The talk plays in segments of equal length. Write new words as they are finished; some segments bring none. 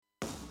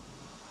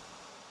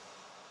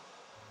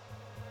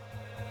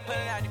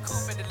Pulling out the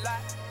coupe at the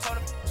lot. Told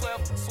him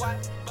 12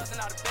 SWAT. Busting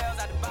all the bells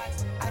out the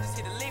box. I just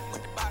hit a lick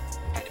with the box.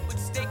 Had to put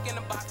the stick in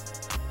the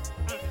box.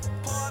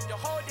 Pour up the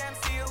whole damn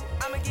seal.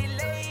 I'ma get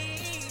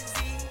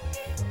lazy.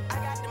 I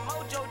got the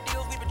mojo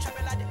deals. We been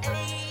trapping like the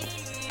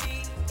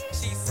 80s.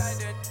 She said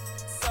that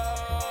so.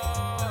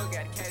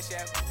 Got the cash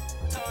out.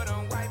 Told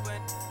him white, but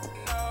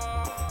no.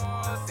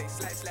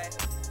 Say slash.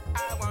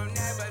 I won't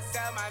never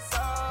sell my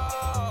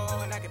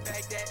soul. And I can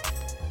back that.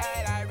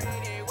 And I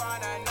really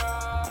wanna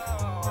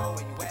know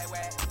where you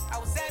at. I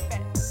was at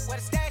back. Where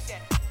the stash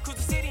at? Cruise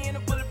the city in a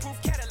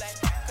bulletproof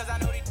Cadillac. Cause I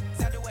know these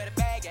have to where the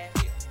bag at.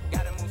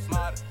 Gotta move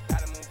smarter.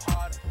 Gotta move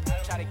harder.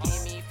 Try to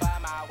give me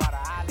 5 mile water.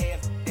 I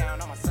live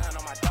down on my son,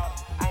 on my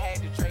daughter. I had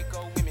the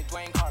Draco with me,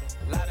 Dwayne Carter.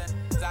 A lot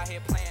of out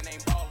here playing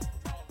ain't ballin'.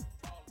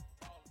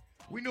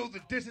 We know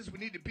the distance we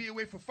need to be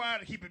away from fire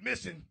to keep it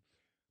missing.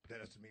 But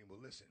that doesn't mean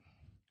we'll listen.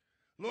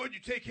 Lord, you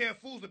take care of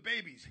fools and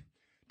babies.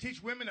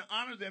 Teach women to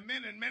honor their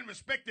men and men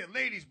respect their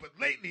ladies. But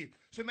lately,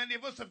 so many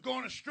of us have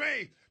gone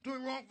astray,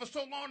 doing wrong for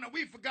so long that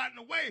we've forgotten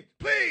the way.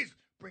 Please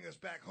bring us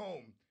back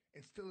home,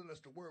 instill in us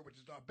the word which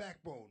is our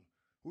backbone.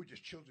 We're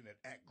just children that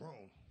act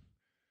grown.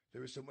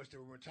 There is so much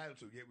that we're entitled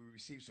to, yet we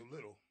receive so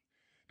little.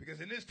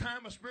 Because in this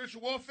time of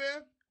spiritual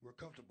warfare, we're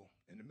comfortable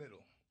in the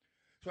middle.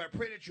 So I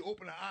pray that you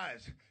open our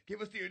eyes.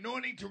 Give us the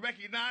anointing to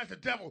recognize the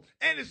devil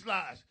and his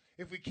lies.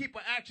 If we keep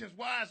our actions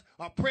wise,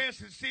 our prayers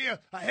sincere,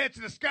 our heads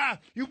to the sky,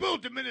 you will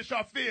diminish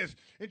our fears.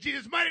 In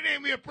Jesus' mighty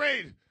name we have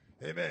prayed.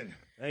 Amen.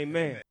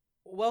 Amen.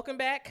 Welcome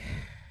back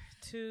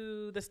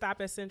to the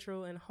Stop at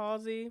Central in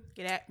Halsey.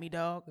 Get at me,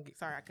 dog.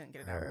 Sorry, I couldn't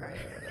get it out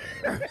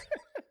right.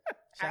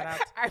 Shout out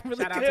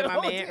to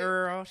my man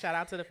Earl. Shout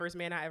out to the first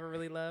man I ever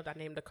really loved. I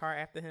named a car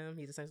after him.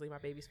 He's essentially my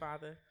baby's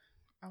father.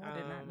 Oh, I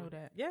did not know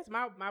that. Yes,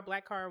 my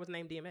black car was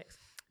named DMX.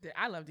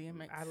 I love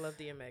DMX. I love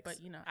DMX. But,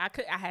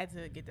 I had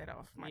to get that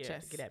off my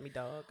chest. Get at me,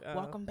 dog.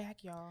 Welcome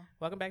back, y'all.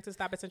 Welcome back to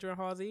Stop at Central in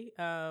Halsey.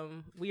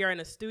 We are in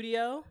a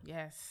studio.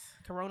 Yes.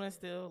 Corona's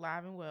still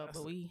alive and well,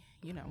 but we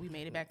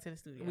made it back to the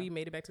studio. We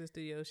made it back to the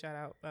studio. Shout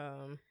out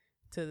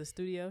to the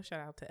studio. Shout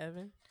out to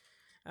Evan.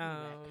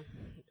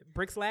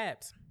 Bricks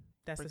Labs.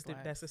 That's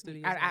the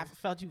studio. I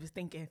felt you was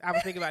thinking. I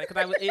was thinking about it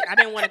because I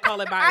didn't want to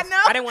call it by.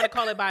 I didn't want to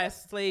call it by a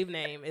slave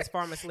name. It's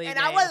former slave name.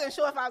 And I wasn't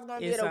sure if I was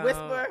going to be able to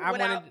whisper.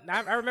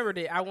 I remembered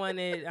it. I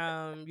wanted,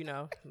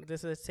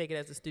 just to take it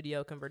as a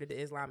studio, converted to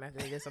Islam after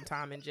they did some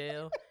time in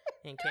jail,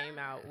 and came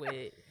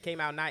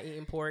out not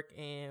eating pork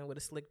and with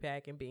a slick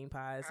pack and bean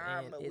pies.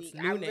 And its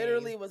new name. I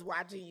literally was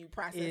watching you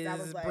process. I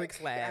was like, Bricks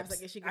Labs.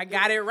 I was like, I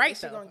got it right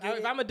though.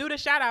 If I'm gonna do the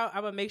shout out,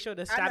 I'm gonna make sure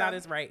the shout out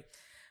is right.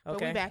 Okay.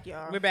 But we back,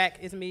 y'all. We're back.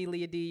 It's me,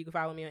 Leah D. You can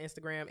follow me on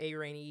Instagram,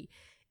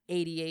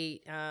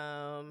 arainy88.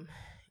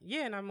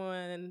 And I'm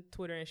on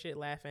Twitter and shit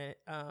laughing.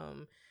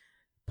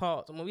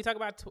 Paul, when we talk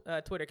about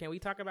Twitter, can we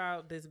talk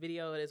about this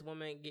video of this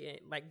woman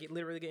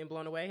literally getting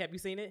blown away? Have you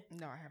seen it?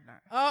 No, I have not.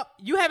 Oh,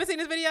 you haven't seen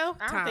this video?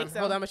 I don't think so.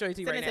 Hold on, I'm gonna show it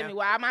to you right now. Send it to me.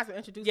 Well, I might as well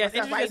introduce myself.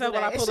 Yes, introduce yourself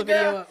while I pull the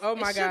video up. Oh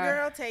my God. It's your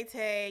girl, Tay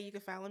Tay. You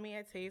can follow me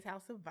at Tay's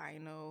House of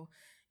Vinyl.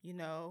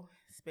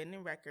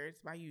 Spinning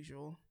records, by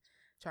usual.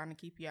 Trying to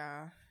keep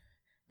y'all...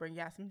 bring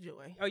y'all some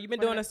joy. Oh, you've been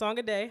doing a song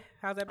a day.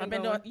 How's that been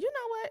going? You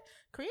know what?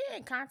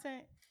 Creating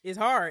content is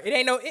hard. It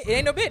ain't no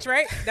bitch,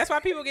 right? That's why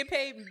people get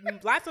paid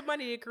lots of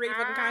money to create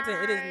fucking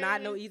content. It is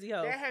not no easy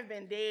hoe. There have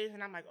been days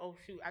and I'm like, oh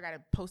shoot, I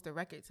gotta post a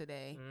record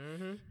today,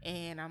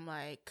 and I'm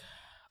like,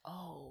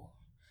 oh,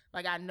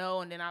 like I know,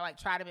 and then I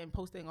try to been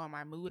posting on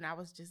my mood, and I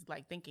was just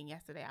thinking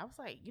yesterday, I was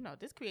like,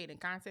 this creating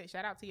content.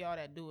 Shout out to y'all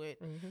that do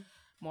it.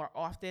 More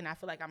often. I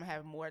feel like I'm gonna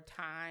have more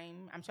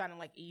time. I'm trying to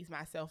ease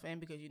myself in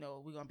because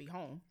we're gonna be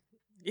home.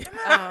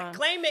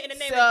 Claim it in the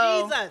name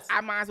of Jesus.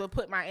 I might as well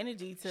put my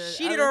energy to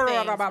she did right?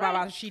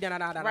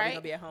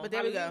 Be at home. But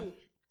there we go.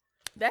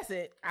 That's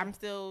it. I'm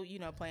still,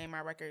 playing my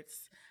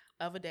records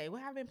of a day.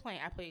 What have I been playing?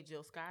 I played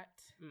Jill Scott.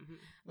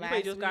 You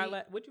played Jill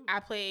Scott.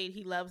 I played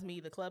He Loves Me,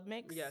 the club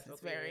mix. Yes,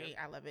 it's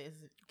I love it.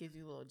 It gives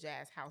you a little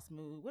jazz house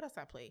mood. What else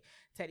I played?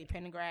 Teddy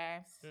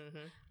Pendergrass.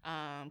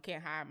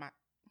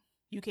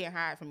 You Can't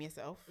Hide from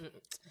Yourself.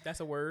 That's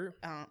a word.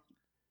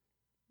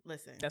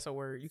 Listen. That's a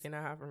word. You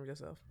cannot hide from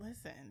yourself.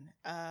 Listen.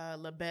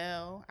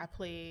 LaBelle. I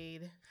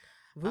played.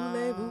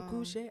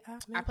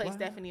 I played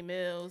Stephanie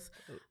Mills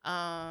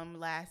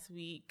last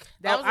week.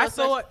 I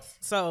saw it.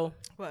 So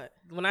what?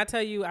 When I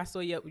tell you I saw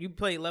you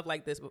played Love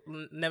Like This, but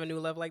Never Knew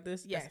Love Like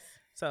This? Yes.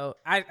 So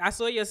I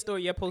saw your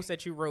story, your post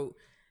that you wrote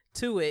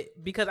to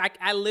it, because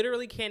I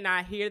literally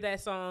cannot hear that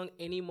song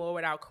anymore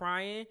without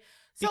crying.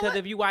 Because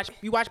if you watch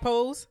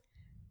Pose.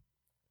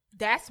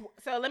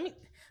 Let me,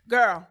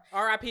 girl.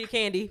 R.I.P. to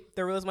Candy,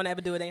 the realest one to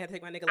ever do it. They had to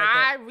take my nigga like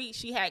that.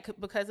 She had,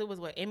 because it was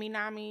Emmy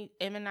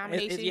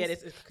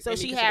nominations. So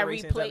she had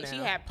replayed, she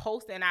had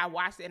posted, and I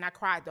watched it, and I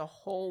cried the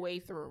whole way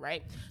through,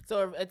 right?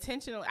 So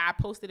intentionally, I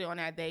posted it on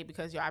that day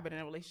because I've been in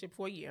a relationship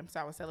for a year, so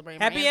I was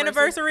celebrating Happy my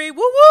anniversary. Woo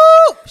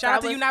woo! Shout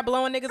out to you not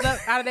blowing niggas up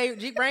out of their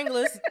Jeep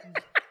Wranglers.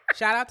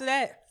 Shout out to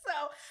that. So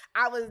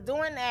I was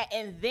doing that,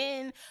 and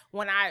then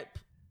when I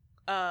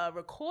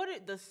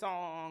recorded the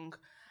song,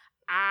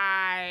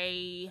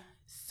 I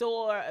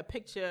saw a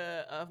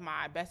picture of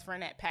my best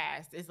friend that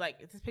passed. It's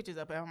like, this picture's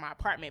up in my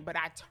apartment, but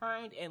I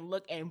turned and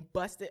looked and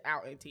busted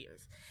out in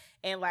tears.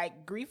 And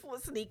like, grief will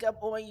sneak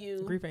up on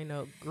you.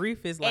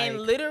 Grief is like,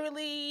 and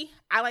literally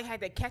I like had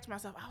to catch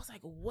myself. I was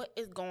like, what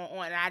is going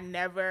on? And I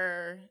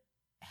never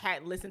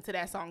had listened to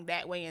that song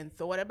that way and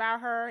thought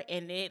about her.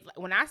 And it,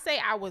 when I say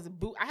I was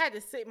I had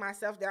to sit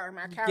myself down on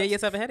my couch. Get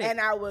yourself a headache.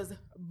 And I was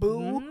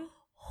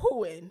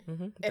boo-hooing.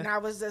 And I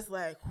was just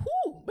like, whoo.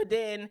 But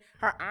then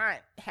her aunt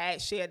had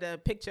shared a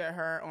picture of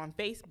her on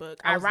Facebook.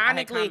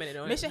 Ironically,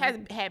 Misha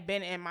had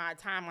been in my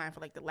timeline for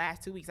like the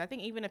last 2 weeks. I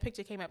think even a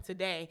picture came up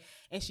today,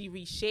 and she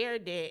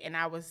reshared it. And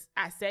I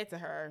said to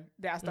her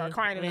that I started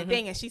crying in the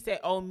thing, and she said,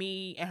 "Oh,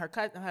 me and her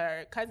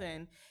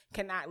cousin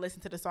cannot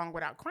listen to the song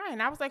without crying."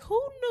 I was like, who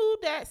knew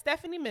that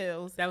Stephanie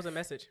Mills, that was a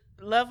message,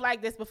 love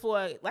like this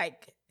before,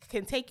 like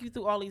can take you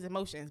through all these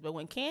emotions. But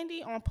when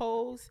Candy on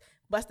Pose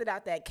busted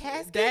out that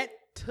casket,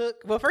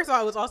 well, first of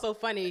all, it was also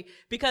funny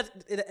because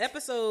the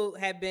episode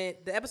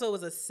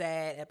was a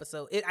sad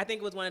episode. I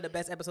think it was one of the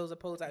best episodes of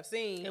Pose I've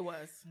seen. It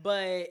was.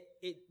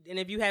 And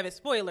if you haven't,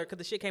 spoiler, because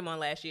the shit came on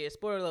last year,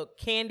 spoiler alert,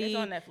 Candy it's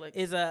on Netflix.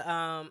 Is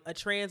a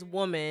trans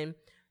woman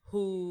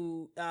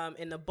who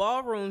in the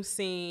ballroom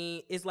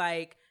scene is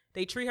like,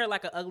 they treat her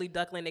like an ugly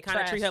duckling. They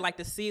kind of treat her like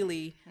the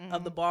Celie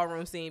of the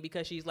ballroom scene,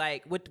 because she's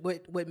like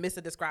what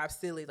Missa describes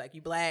Celie, like,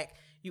 you black,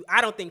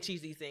 I don't think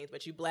she's these things,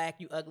 but you black,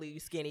 you ugly,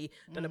 you skinny,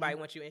 don't nobody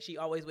want you. And she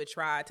always would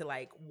try to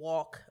like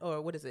walk, or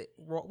what is it?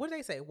 What do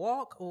they say?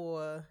 Walk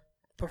or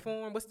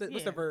perform? What's the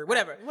verb?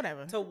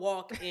 Whatever. To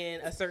walk in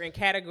a certain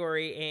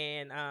category.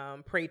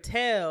 And Pray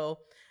Tell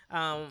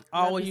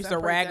always used to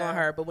rag on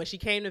her, but when she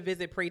came to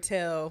visit Pray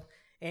Tell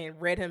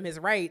and read him his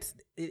rights,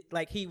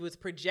 like he was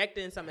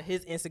projecting some of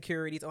his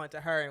insecurities onto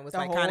her, and was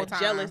like kind of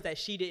jealous that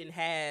she didn't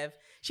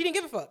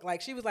give a fuck.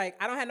 Like, she was like,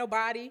 I don't have no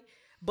body,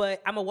 but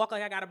I'm gonna walk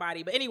like I got a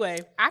body. But anyway,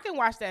 I can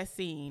watch that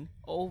scene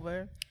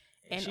over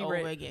and over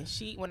again.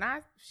 She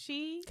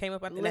came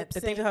up after that, the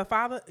thing to her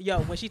father.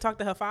 When she talked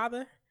to her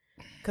father,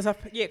 because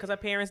her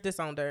parents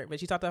disowned her, but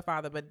she talked to her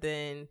father. But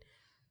then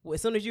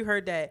as soon as you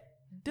heard that,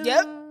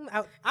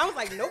 I was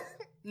like,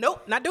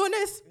 nope, not doing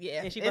this.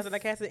 Yeah. And she busted the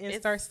cassette and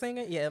started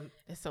singing. Yeah.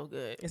 It's so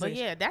good. But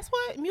yeah, that's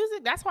why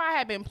I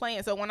have been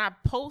playing. So when I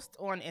post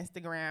on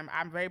Instagram,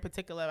 I'm very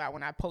particular about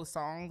when I post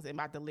songs and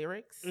about the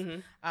lyrics.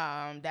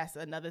 That's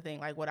another thing,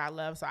 like what I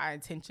love. So I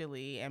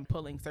intentionally am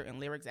pulling certain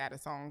lyrics out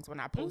of songs when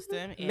I post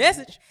them. And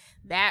message.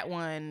 That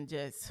one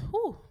just,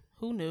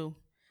 who knew?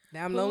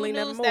 Now I'm lonely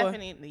never more.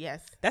 Stephanie,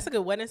 yes. That's a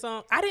good wedding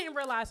song. I didn't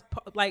realize,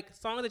 like,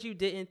 songs that you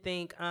didn't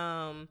think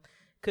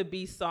could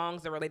be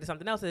songs that relate to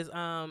something else is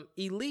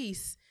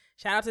Elise.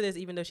 Shout out to this,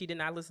 even though she did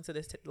not listen to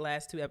this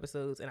last 2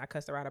 episodes and I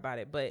cussed her out about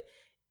it. But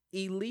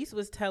Elise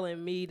was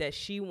telling me that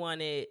she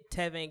wanted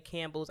Tevin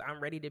Campbell's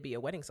 "I'm Ready to Be" a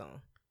wedding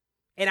song.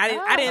 And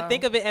I didn't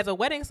think of it as a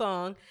wedding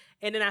song.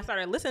 And then I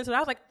started listening to it. I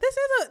was like, this is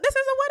a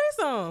wedding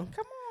song.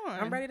 Come on.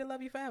 I'm ready to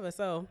love you forever.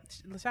 So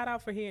shout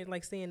out for hearing,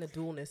 like, seeing the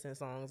dualness in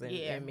songs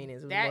and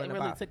meanings. That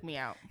really took me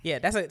out. Yeah,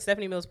 that's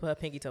Stephanie Mills put her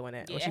pinky toe in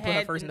that. Yeah, she put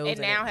her first nose in it.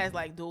 It now has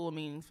like dual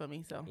meanings for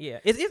me. So yeah,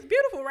 it's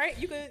beautiful, right?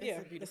 You could,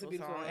 it's a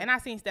beautiful song. And I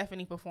seen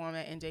Stephanie perform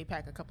at NJ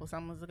Pack a couple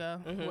summers ago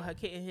with her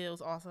kitten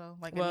heels also.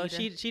 Like, well,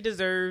 she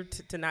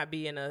deserved to not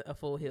be in a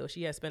full heel.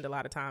 She has spent a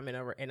lot of time in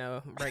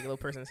a regular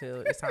person's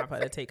heel. It's time for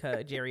her to take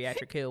her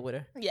geriatric heel with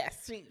her.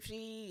 Yes,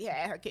 she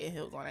had her kitten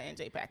heels on at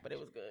NJ Pack, but it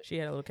was good. She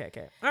had a little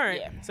cat. All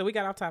right, so we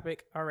got off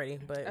topic already.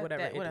 But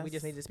whatever, we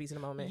just need to speak in a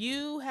moment.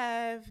 You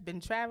have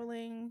been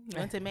traveling. You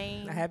went to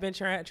Maine. I have been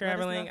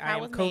traveling. I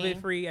am COVID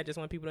free. I just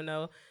want people to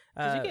know.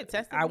 Did you get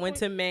tested? I went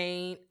to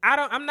Maine.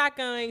 I'm not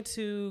going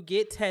to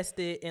get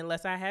tested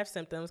unless I have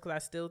symptoms, because I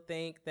still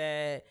think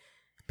that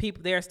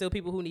there are still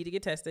people who need to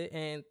get tested,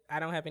 and I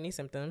don't have any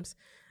symptoms.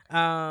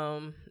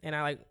 And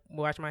I like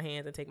wash my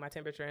hands and take my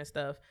temperature and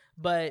stuff.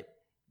 But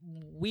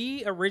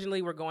we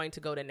originally were going to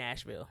go to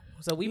Nashville,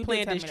 so we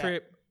planned this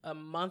trip a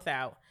month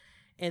out,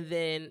 and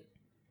then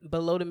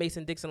below the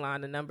Mason-Dixon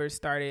line, the numbers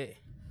started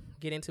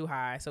getting too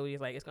high. So we was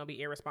like, it's going to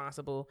be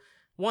irresponsible,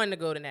 one, to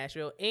go to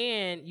Nashville,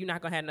 and you're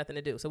not going to have nothing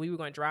to do. So we were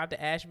going to drive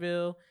to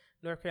Asheville,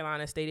 North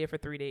Carolina, stay there for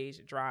 3 days,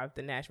 drive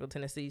to Nashville,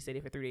 Tennessee, stay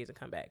there for 3 days, and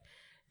come back.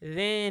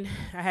 Then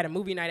I had a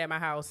movie night at my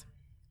house,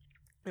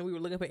 and we were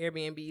looking for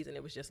Airbnbs, and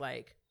it was just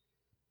like,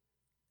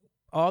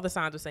 all the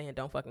signs were saying,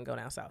 don't fucking go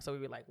down south. So we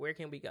were like, where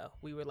can we go?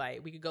 We were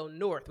like, we could go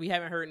north. We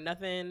haven't heard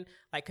nothing.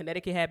 Like,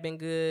 Connecticut had been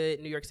good.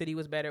 New York City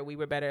was better. We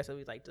were better. So we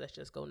was like, let's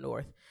just go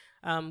north.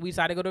 We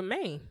decided to go to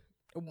Maine.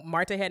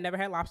 Marte had never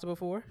had lobster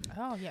before.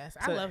 Oh, yes.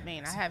 I love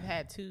Maine. I have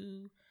had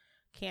 2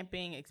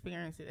 camping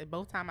experiences.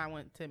 Both time I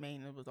went to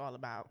Maine, it was all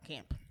about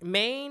camp.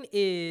 Maine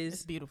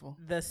is beautiful.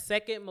 The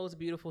second most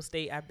beautiful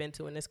state I've been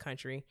to in this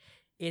country.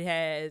 It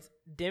has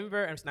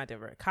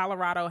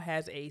Colorado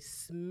has a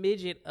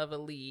smidget of a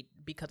lead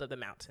because of the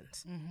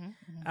mountains.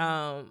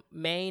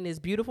 Maine is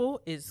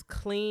beautiful. It's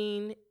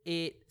clean.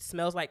 It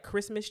smells like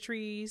Christmas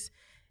trees.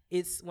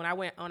 When I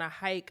went on a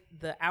hike,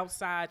 the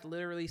outside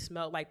literally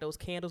smelled like those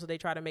candles that they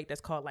try to make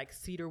that's called like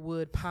cedar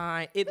wood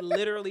pine. It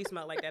literally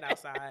smelled like that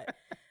outside.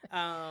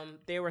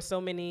 There were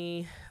so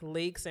many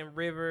lakes and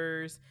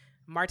rivers.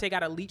 Marte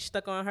got a leech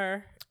stuck on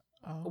her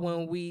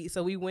when we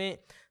went.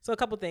 So a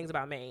couple things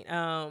about Maine.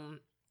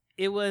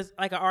 It was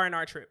like an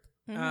R&R trip.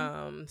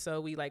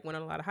 So we like went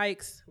on a lot of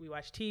hikes. We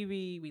watched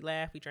TV. We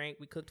laughed. We drank.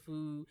 We cooked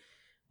food.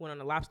 Went on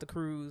a lobster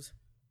cruise.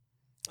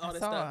 All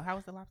this stuff. How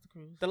was the lobster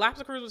cruise? The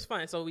lobster cruise was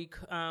fun. So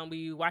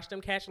we watched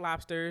them catch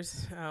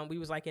lobsters. We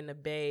was like in the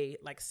bay,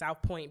 like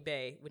South Point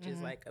Bay, which is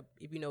like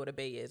if you know what a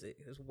bay is,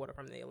 it's water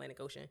from the Atlantic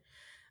Ocean.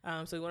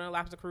 So we went on a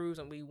lobster cruise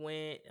and we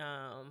went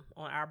on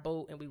our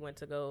boat and we went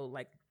to go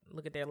like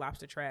look at their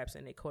lobster traps,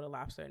 and they caught a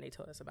lobster and they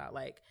told us about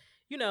like,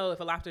 you know, if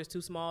a lobster is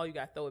too small, you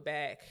got to throw it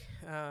back.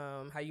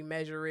 How you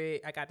measure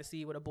it. I got to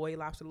see what a boy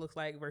lobster looks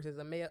like versus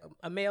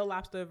a male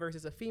lobster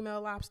versus a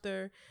female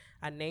lobster.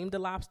 I named the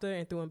lobster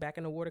and threw him back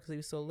in the water because he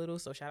was so little.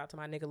 So shout out to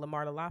my nigga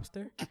Lamar the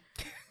lobster.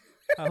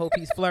 I hope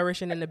he's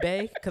flourishing in the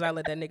bay because I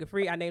let that nigga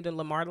free. I named him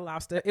Lamar the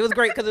lobster. It was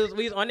great because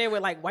we was on there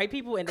with like white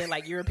people and then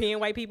like European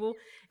white people.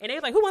 And they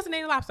was like, who wants to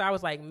name the lobster? I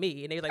was like,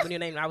 me. And they was like, what do you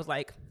name it? I was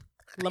like,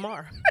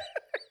 Lamar.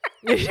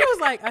 And she was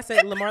like, I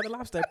said, Lamar the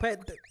lobster.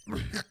 But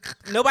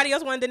nobody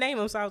else wanted to name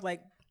him. So I was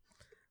like,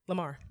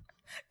 Lamar.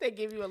 They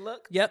give you a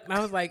look? Yep.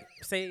 I was like,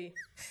 say,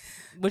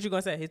 what you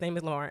going to say? His name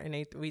is Lamar.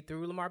 And we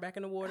threw Lamar back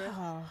in the water.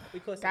 Oh, We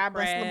caught some God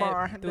bless crab,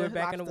 Lamar. threw it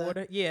back in the lobster.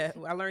 water. Yeah.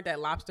 I learned that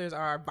lobsters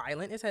are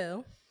violent as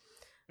hell.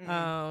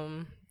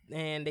 And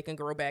they can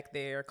grow back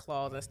their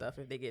claws and stuff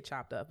if they get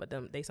chopped up.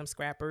 But they some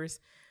scrappers.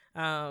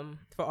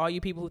 For all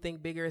you people who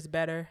think bigger is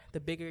better, the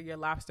bigger your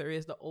lobster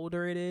is, the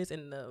older it is,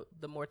 and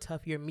the more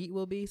tough your meat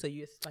will be. So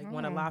you like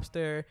want a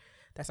lobster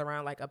that's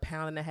around like 1.5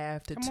 pounds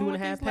to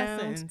 2.5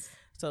 pounds.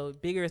 So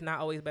bigger is not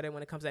always better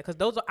when it comes to that, because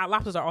those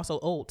lobsters are also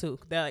old too.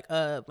 They're like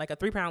a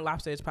 3-pound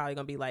lobster is probably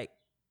gonna be like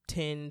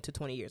 10 to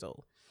 20 years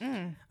old.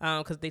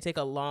 Because they take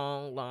a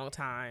long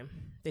time.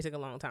 They take a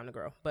long time to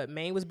grow. But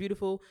Maine was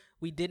beautiful.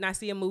 We did not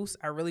see a moose.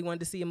 I really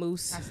wanted to see a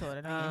moose. I saw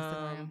it on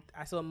Instagram.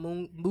 I saw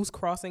moose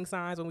crossing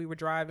signs when we were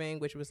driving,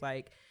 which was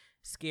like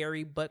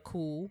scary but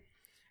cool.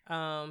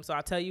 So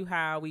I'll tell you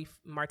how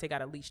Marte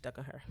got a leash stuck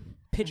on her.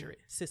 Picture it,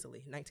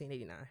 Sicily,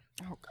 1989.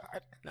 Oh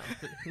God. No,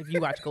 if you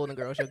watch Golden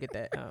Girls, you'll get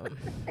that.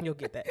 You'll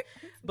get that.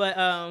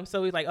 But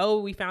so we like,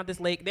 we found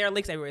this lake. There are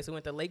lakes everywhere. So we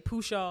went to Lake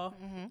Pushaw,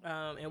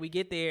 and we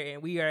get there,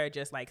 and we are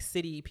just like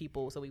city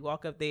people. So we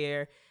walk up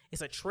there.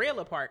 It's a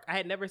trailer park. I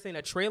had never seen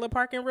a trailer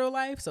park in real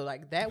life, so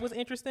like that was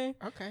interesting.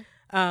 Okay.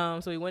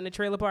 So we went to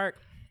trailer park.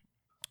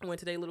 Went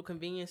to their little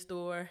convenience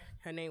store.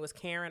 Her name was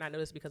Karen. I know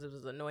this because it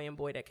was an annoying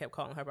boy that kept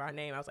calling her by her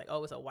name. I was like,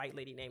 oh, it's a white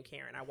lady named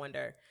Karen. I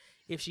wonder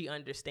if she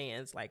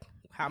understands like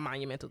how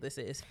monumental this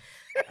is.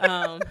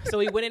 So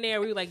we went in there.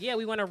 We were like, yeah,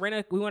 we want to rent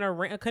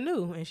a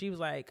canoe. And she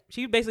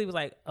basically was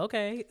like,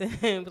 okay.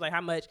 It was like,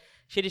 how much?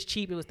 Shit is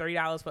cheap. It was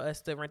 $30 for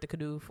us to rent the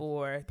canoe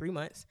for 3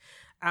 months.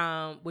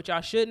 What y'all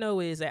should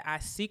know is that I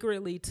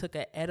secretly took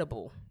an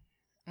edible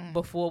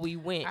before we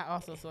went. I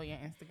also saw your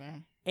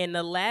Instagram. And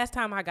the last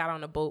time I got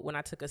on a boat, when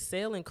I took a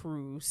sailing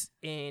cruise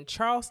in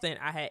Charleston,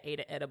 I had ate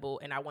an edible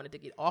and I wanted to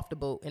get off the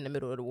boat in the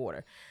middle of the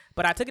water.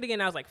 But I took it again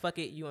and I was like, fuck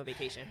it, you on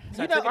vacation.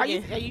 So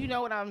you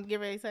know what I'm getting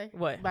ready to say?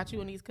 What? About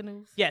you in these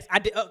canoes? Yes, I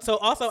did. So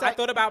I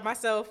thought about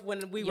myself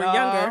when we were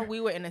younger.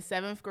 We were in the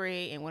 7th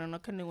grade and went on a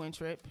canoeing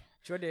trip.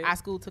 Sure did. Our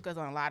school took us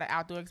on a lot of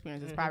outdoor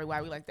experiences. Probably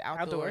why we like the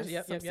outdoors.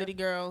 Yep, City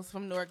girls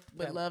from Newark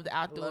would love the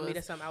outdoors. Love me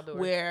to some outdoors.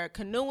 Where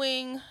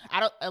canoeing,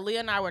 Aaliyah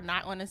and I were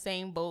not on the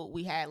same boat.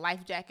 We had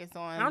life jackets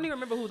on. I don't even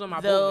remember who was on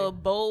my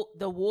boat.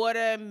 The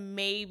water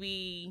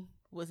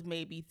was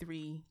maybe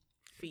 3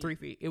 feet. 3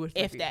 feet. It was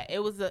 3 if feet. that. It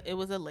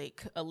was a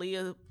lake.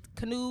 Aaliyah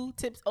canoe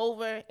tips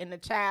over and the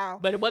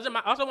child. But it wasn't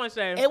I also want to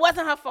say it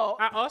wasn't her fault.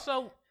 I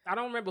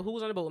don't remember who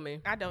was on the boat with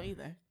me. I don't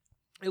either.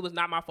 It was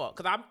not my fault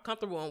because I'm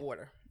comfortable in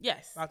water.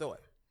 Yes. I thought.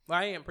 Well,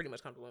 I am pretty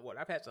much comfortable in water.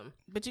 I've had some.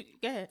 But you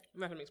go ahead.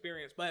 I've had some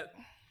experience, but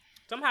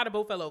somehow the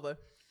boat fell over.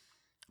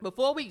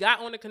 Before we got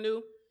on the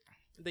canoe,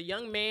 the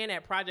young man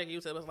at Project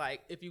Youth was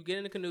like, if you get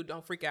in the canoe,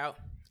 don't freak out.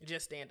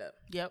 Just stand up.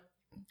 Yep.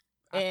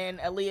 And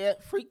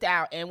Aaliyah freaked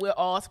out, and we're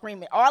all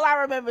screaming. All I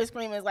remember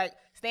screaming is like,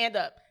 stand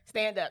up,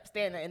 stand up,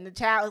 stand up. And the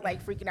child is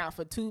like freaking out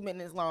for 2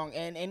 minutes long.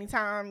 And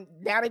anytime,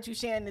 now that you're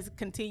sharing this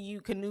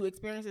continued canoe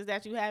experiences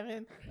that you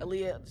having,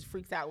 Aaliyah just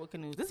freaks out with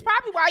canoes. This is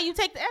probably why you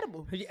take the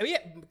edible. Yeah,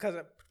 because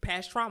of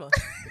past trauma.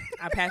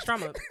 I passed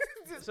trauma.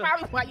 This is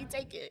probably why you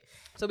take it.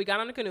 So we got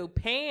on the canoe.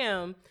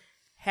 Pam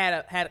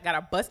got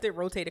a busted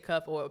rotator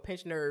cuff or a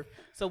pinched nerve.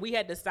 So we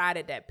had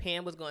decided that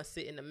Pam was going to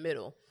sit in the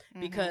middle.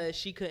 Because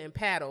she couldn't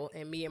paddle,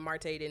 and me and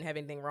Marte didn't have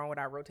anything wrong with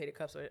our rotator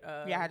cuffs.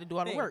 I had to do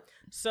all the work.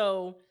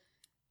 So,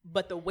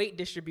 but the weight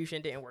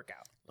distribution didn't work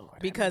out.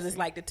 Lord, because it's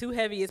like the two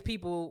heaviest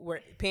people were,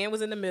 Pam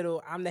was in the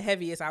middle, I'm the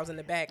heaviest, I was in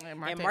the back.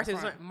 And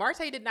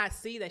Marte did not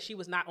see that she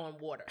was not on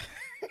water.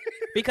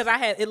 Because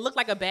it looked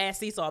like a bad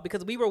seesaw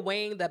because we were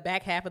weighing the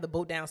back half of the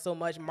boat down so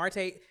much.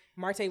 Marte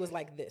was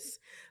like this.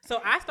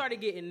 So I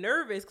started getting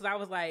nervous because I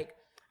was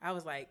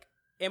like,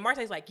 and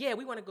Marte's like, yeah,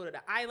 we want to go to the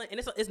island. And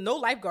it's no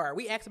lifeguard.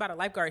 We asked about a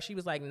lifeguard. She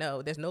was like,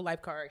 no, there's no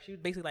lifeguard. She was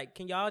basically like,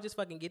 can y'all just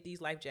fucking get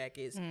these life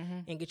jackets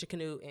and get your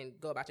canoe and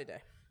go about your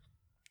day?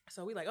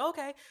 So we like,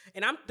 okay.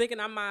 And I'm thinking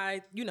I'm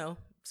my,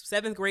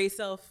 7th grade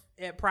self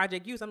at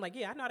Project Youth. I'm like,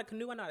 yeah, I know how to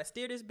canoe. I know how to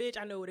steer this bitch.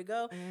 I know where to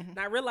go.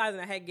 Not realizing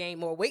I had gained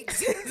more weight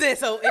since then,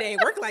 so it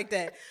ain't work like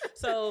that.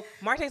 So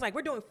Marte's like,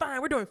 we're doing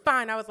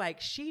fine. I was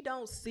like, she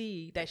don't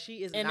see that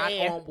she is not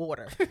on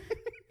water.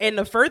 And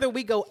the further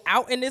we go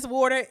out in this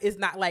water, is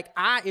not like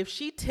if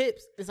she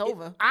tips, it's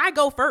over. I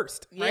go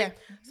first. Yeah. Right?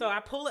 So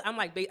I pull it. I'm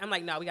like,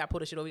 no, we gotta pull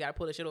this shit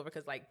over.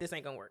 Because like this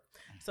ain't gonna work.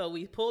 So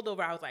we pulled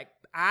over. I was like,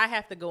 I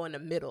have to go in the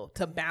middle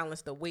to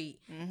balance the weight,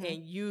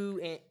 and you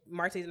and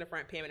Marte's in the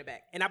front, Pam in the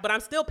back, but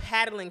I'm still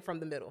paddling from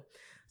the middle.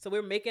 So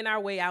we're making our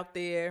way out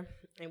there,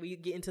 and we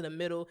get into the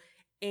middle,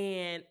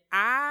 and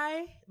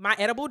my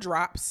edible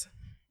drops,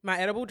 and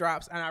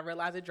I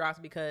realize it drops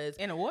because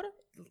in the water.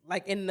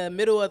 Like in the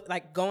middle of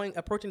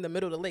approaching the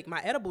middle of the lake, my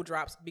edible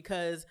drops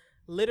because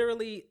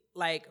literally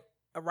like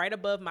right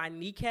above my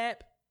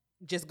kneecap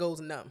just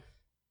goes numb.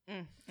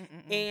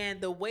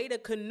 And the way the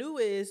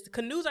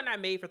canoes are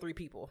not made for 3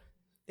 people.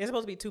 They're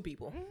supposed to be 2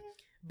 people.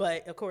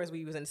 But of course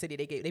we was in the city.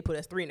 They put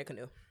us 3 in the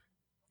canoe.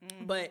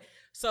 But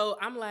so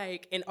I'm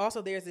like, and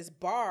also there's this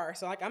bar.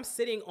 So like I'm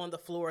sitting on the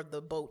floor of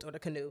the boat or the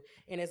canoe,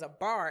 and there's a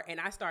bar, and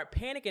I start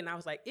panicking. I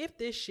was like, if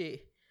this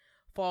shit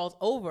falls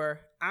over,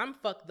 I'm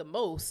fucked the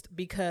most,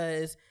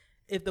 because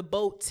if the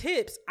boat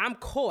tips, I'm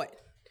caught.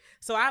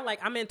 So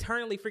I'm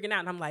internally freaking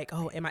out, and I'm like,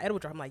 oh, and my edible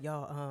drop, I'm like,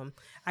 y'all,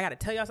 I gotta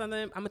tell y'all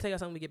something. I'm gonna tell y'all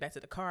something when we get back to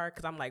the car,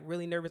 because I'm like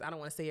really nervous. I don't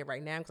want to say it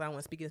right now because I don't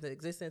want to speak into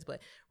existence, but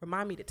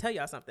remind me to tell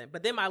y'all something.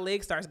 But then my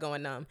leg starts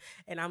going numb,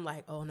 and I'm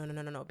like, oh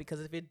no,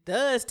 because if it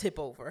does tip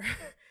over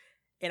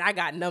and I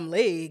got numb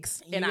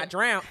legs and I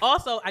drown.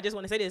 Also, I just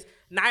want to say this,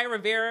 Naya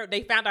Rivera,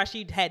 they found out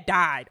she had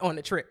died on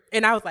the trip.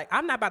 And I was like,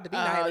 I'm not about to be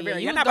Naya Rivera.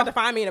 You're not about to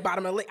find me in the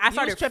bottom of the lake. I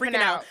started freaking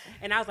out.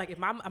 And I was like, if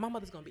my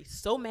mother's going to be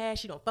so mad,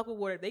 she don't fuck with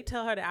water. If they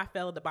tell her that I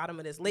fell at the bottom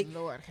of this lake,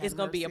 it's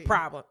going to be a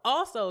problem.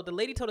 Also, the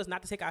lady told us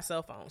not to take our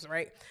cell phones,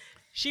 right?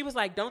 She was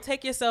like, don't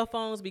take your cell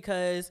phones,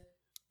 because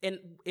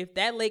if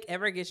that lake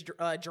ever gets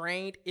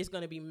drained, it's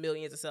going to be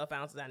millions of cell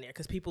phones down there,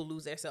 because people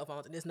lose their cell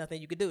phones and there's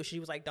nothing you could do. She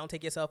was like, don't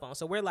take your cell phone.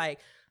 So we're like,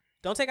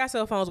 don't take our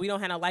cell phones. We don't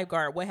have no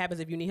lifeguard. What happens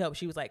if you need help?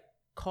 She was like,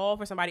 call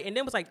for somebody. And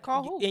then was like,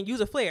 call who? And use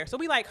a flare. So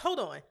we like, hold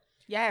on.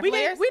 Yeah, we don't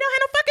have no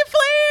fucking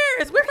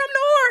flares. We're from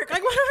Newark.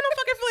 Like, we don't have no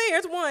fucking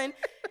flares. One.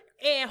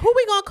 And who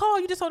we gonna call?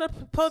 You just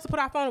supposed to put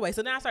our phone away.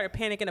 So then I started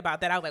panicking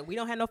about that. I was like, we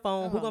don't have no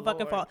phone. Who gonna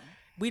fucking fall?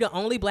 We the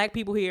only black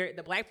people here.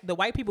 The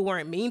white people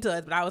weren't mean to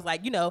us, but I was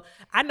like,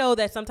 I know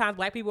that sometimes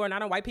black people are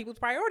not on white people's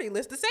priority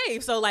list to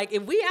save. So like,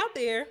 if we out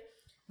there,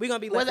 we gonna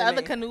be. Were there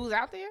other canoes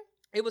out there?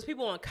 It was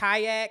people on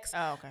kayaks.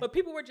 Oh, okay. But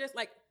people were just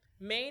like,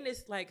 Maine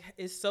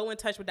is so in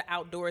touch with the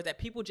outdoors that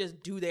people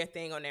just do their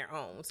thing on their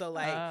own. So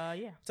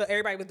like, so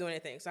everybody was doing their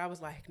thing. So I was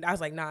like,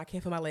 nah, I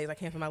can't feel my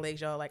legs.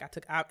 Y'all. Like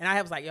and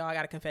I was like, y'all, I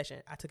got a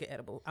confession. I took an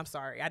edible. I'm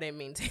sorry. I didn't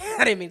mean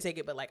to take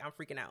it, but like, I'm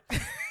freaking out.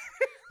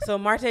 So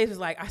Marte's was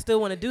like, I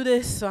still want to do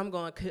this. So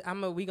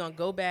we gonna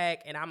go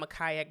back, and I'm a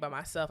kayak by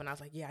myself. And I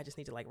was like, yeah, I just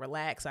need to like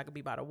relax so I could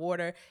be by the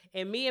water.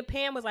 And me and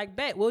Pam was like,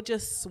 bet we'll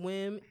just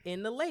swim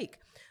in the lake.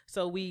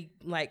 So we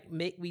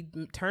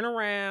turn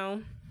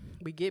around.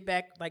 We get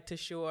back like to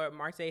shore.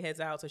 Marte heads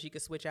out so she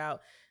could switch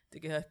out to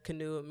get her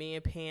canoe. Me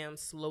and Pam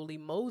slowly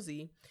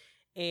mosey.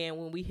 And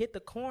when we hit the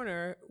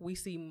corner, we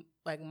see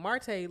like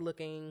Marte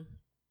looking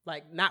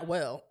like not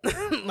well.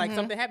 Like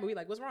something happened. We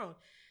like, what's wrong?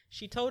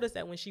 She told us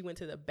that when she went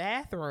to the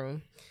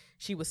bathroom,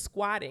 she was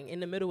squatting in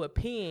the middle of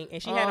peeing,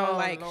 and she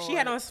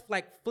had on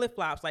flip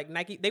flops, like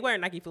Nike. They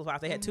weren't Nike flip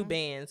flops. They had 2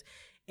 bands,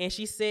 and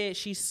she said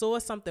she saw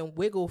something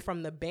wiggle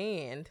from the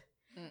band.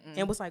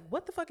 And was like,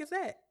 what the fuck is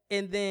that?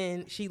 And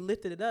then she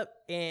lifted it up,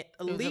 and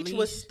a leech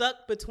was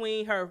stuck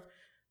between her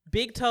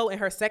big toe and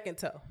her second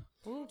toe.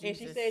 Ooh, and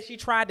she said she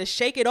tried to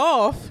shake it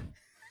off.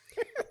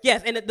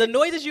 Yes, and the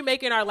noises you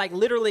making are like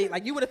literally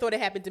like you would have thought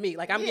it happened to me.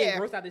 Like I'm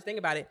getting grossed out this thing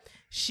about it.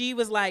 She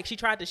was like, she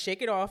tried to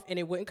shake it off and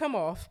it wouldn't come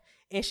off.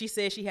 And she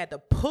said she had to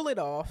pull it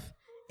off,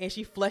 and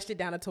she flushed it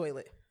down the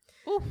toilet.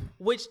 Ooh.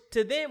 Which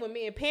to them, when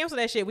me and Pam saw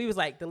that shit, we was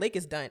like, the lake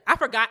is done. I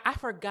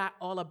forgot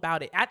all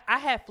about it. I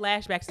had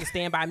flashbacks to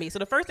Stand By Me. So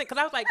the first thing, because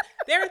I was like,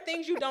 there are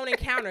things you don't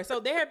encounter. So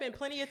there have been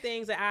plenty of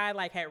things that I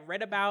like had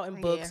read about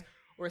in books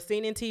or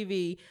seen in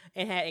TV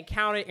and had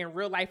encountered in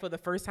real life for the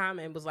first time,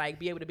 and was like,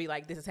 be able to be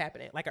like, this is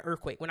happening, like an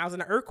earthquake. When I was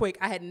in an earthquake,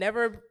 I had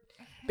never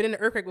been in an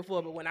earthquake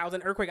before, but when I was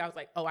in an earthquake, I was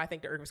like, oh, I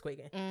think the earth was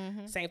quaking.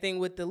 Same thing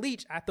with the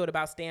leech. I thought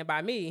about Stand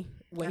By Me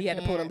when he had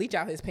to pull the leech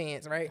out his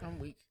pants, right? I'm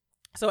weak.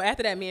 So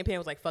after that, me and Pam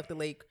was like, fuck the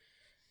lake.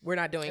 We're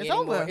not doing it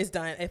anymore. Over. It's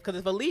done. Because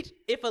if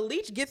a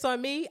leech gets on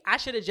me, I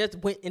should have just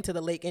went into the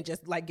lake and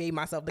just like gave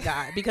myself the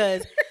guy.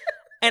 Because,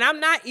 and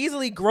I'm not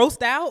easily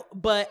grossed out,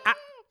 but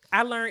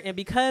I learned, and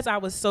because I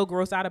was so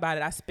grossed out about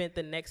it, I spent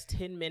the next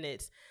 10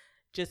 minutes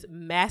just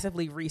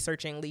massively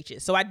researching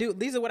leeches. So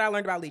these are what I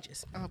learned about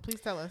leeches.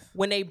 Please tell us.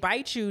 When they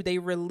bite you, they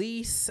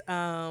release,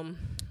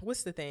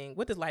 what's the thing?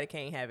 What does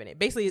lidocaine have in it?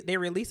 Basically, they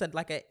release an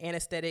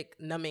anesthetic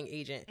numbing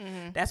agent.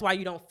 That's why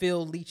you don't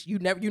feel leech. You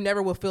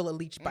never will feel a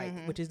leech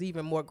bite, which is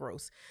even more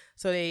gross.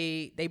 So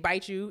they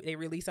bite you, they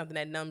release something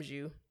that numbs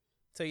you,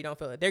 so you don't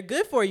feel it. They're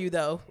good for you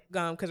though,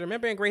 because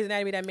remember in Grey's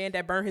Anatomy that man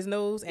that burned his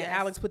nose and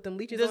Alex put them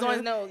leeches on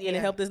his nose, and it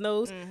helped his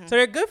nose. So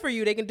they're good for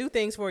you. They can do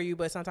things for you,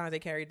 but sometimes they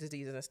carry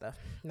diseases and stuff.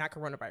 Not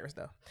coronavirus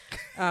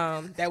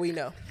though, that we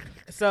know.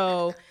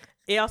 So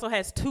it also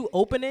has 2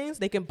 openings.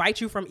 They can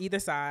bite you from either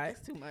side.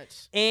 That's too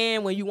much.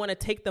 And when you want to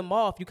take them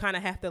off, you kind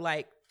of have to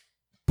like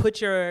put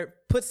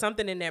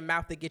something in their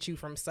mouth to get you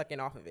from sucking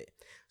off of it.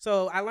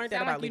 So I learned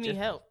that about leeches. You need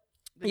help.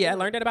 Yeah, I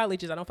learned that about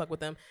leeches. I don't fuck with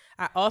them.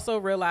 I also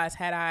realized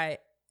had I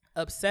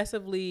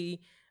obsessively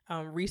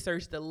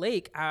researched the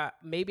lake,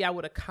 maybe I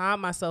would have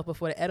calmed myself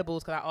before the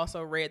edibles, because I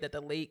also read that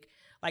the lake,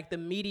 like the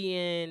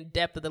median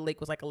depth of the lake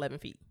was like 11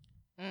 feet.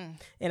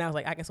 And I was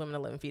like, I can swim in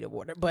 11 feet of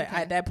water. But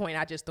at that point,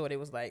 I just thought it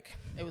was like,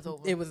 it was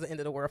over. It was the end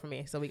of the world for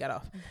me. So we got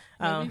off.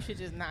 Maybe you should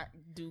just not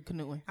do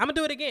canoeing. I'm going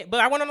to do it again. But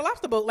I went on a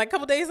lobster boat like a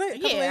couple days later.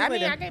 Yeah, I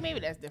mean, I guess maybe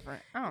that's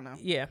different. I don't know.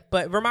 Yeah,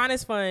 but Vermont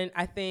is fun.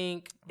 I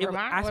think.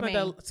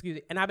 Vermont excuse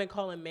me. And I've been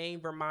calling Maine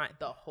Vermont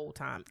the whole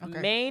time.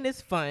 Okay. Maine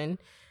is fun.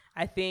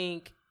 I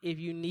think if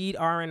you need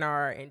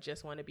R&R and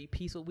just want to be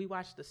peaceful, we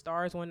watched the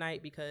stars one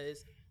night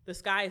because the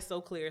sky is so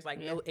clear. It's like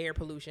no air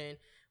pollution.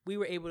 We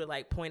were able to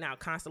like point out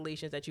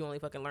constellations that you only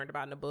fucking learned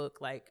about in the book.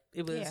 Like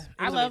it was. Yeah.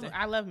 I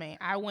love Maine.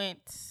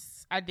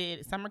 I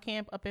did summer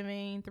camp up in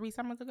Maine 3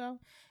 summers ago,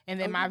 and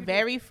then my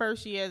very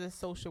first year as a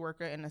social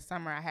worker in the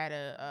summer, I had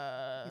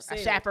a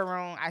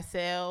chaperone. I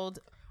sailed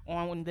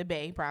on the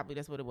bay, probably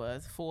that's what it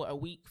was, for a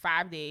week,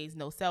 5 days,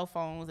 no cell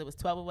phones. It was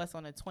 12 of us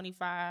on a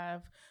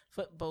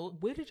 25-foot boat.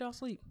 Where did y'all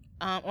sleep?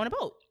 On a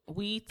boat.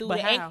 We threw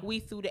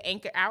the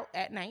anchor out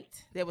at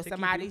night. There was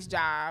somebody's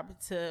job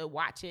to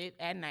watch it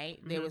at night.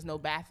 There was no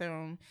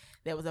bathroom.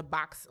 There was a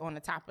box on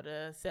the top of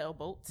the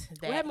sailboat.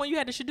 What happened when you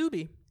had the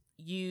shadoobie?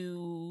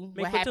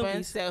 What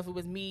happens? So if it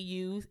was me,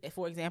 you,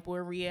 for example,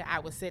 in Rhea, I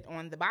would sit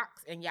on the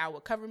box and y'all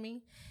would cover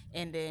me.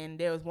 And then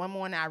there was one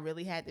morning I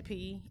really had to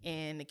pee,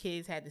 and the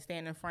kids had to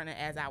stand in front of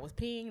as I was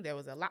peeing. There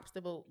was a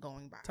lobster boat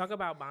going by. Talk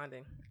about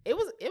bonding. It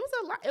was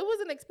a lot. It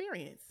was an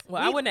experience.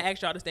 Well, I wouldn't have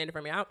asked y'all to stand in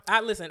front of me.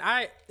 I listen.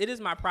 It is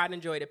my pride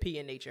and joy to pee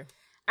in nature.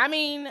 I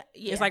mean,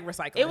 yeah. It's like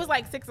recycling. It was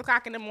like 6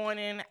 o'clock in the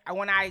morning.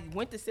 When I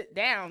went to sit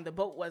down, the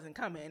boat wasn't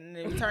coming. And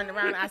then we turned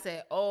around and I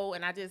said, oh,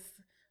 and I just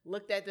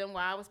looked at them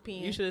while I was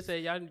peeing. You should have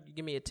said, y'all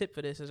give me a tip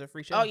for this as a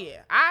free show. Oh,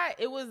 yeah.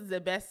 It was the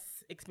best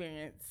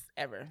experience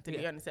ever to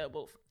be on the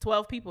sailboat.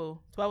 12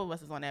 of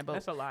us was on that boat.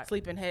 That's a lot.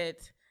 Sleeping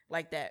heads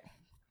like that.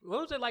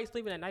 What was it like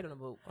sleeping at night on a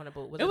boat?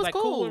 Was it was like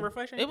cool and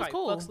refreshing? It was like,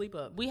 cool. Fuck sleep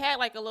up. We had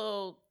like a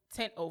little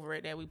tent over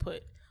it that we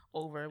put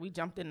over. We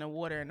jumped in the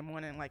water in the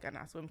morning like in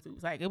our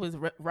swimsuits. Like it was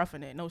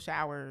roughing it. No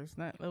showers.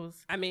 It was.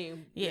 I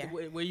mean, yeah.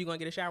 Where you gonna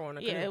get a shower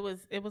on? Yeah, it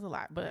was a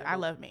lot. But I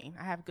love Maine.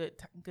 I have good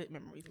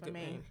memories from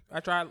Maine.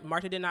 I tried.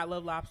 Marcia did not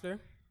love lobster.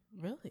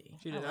 Really?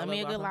 She did not love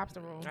me a good lobster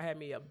roll. I had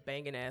me a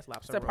banging ass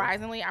lobster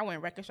Surprisingly, I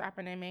went record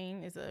shopping in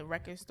Maine. It's a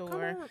record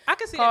store. I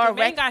can see that.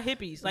 Maine got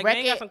hippies. Like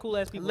Maine got some cool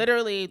ass people.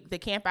 Literally, the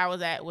camp I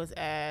was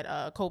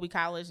at Colby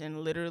College, and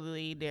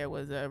literally there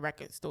was a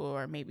record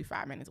store maybe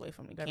 5 minutes away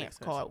from the camp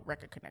called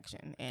Record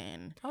Connection.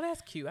 And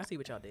that's cute. I see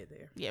what y'all did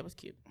there. Yeah, it was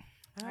cute.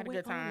 I had a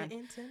good time.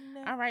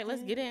 All right,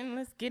 let's get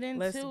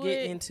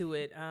into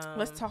it.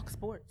 Let's talk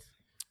sports.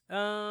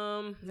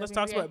 Let's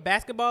talk sports.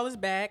 Basketball is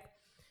back.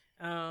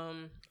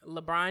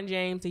 LeBron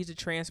James needs to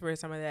transfer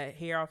some of that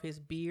hair off his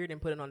beard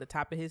and put it on the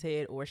top of his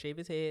head or shave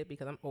his head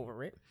because I'm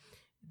over it.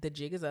 The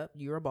jig is up.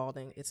 You're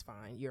balding. It's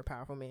fine. You're a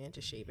powerful man.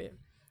 Just shave it.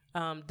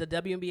 The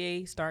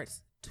WNBA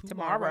starts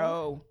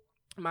tomorrow.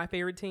 My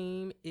favorite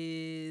team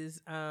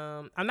is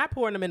I'm not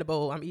pouring them in a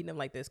bowl. I'm eating them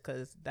like this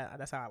because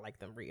that's how I like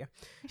them. Rhea,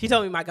 she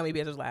told me my gummy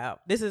bears was loud.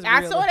 This is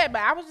I saw that,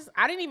 but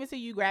I didn't even see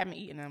you grabbing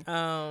and eating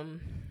them.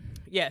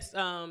 Yes.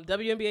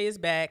 WNBA is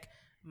back.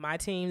 My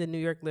team, the New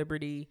York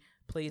Liberty,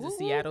 plays the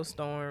Seattle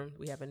Storm.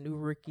 We have a new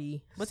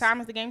rookie. What time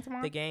is the game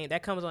tomorrow? The game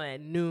that comes on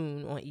at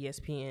noon on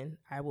ESPN.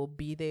 I will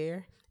be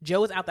there.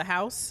 Joe is out the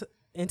house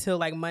until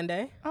like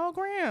Monday. Oh,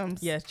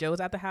 Grams. Yes, Joe's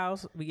out the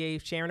house. We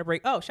gave Sharon a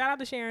break. Oh, shout out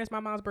to Sharon. It's my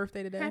mom's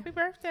birthday today. Happy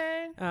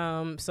birthday.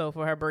 So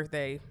for her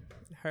birthday,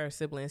 her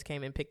siblings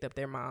came and picked up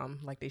their mom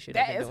like they should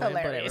have been doing. That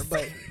is hilarious.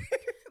 Whatever.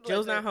 But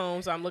Joe's not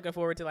home, so I'm looking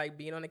forward to like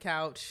being on the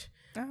couch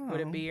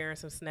with a beer and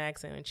some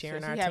snacks and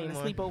cheering our team on. She's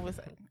having a sleepover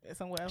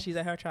somewhere else? She's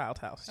at her child's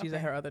house. She's at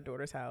her other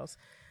daughter's house.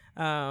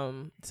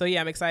 So yeah,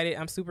 I'm excited.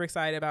 I'm super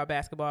excited about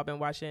basketball. I've been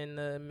watching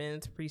the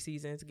men's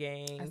preseason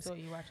games. I saw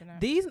you watching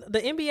that. The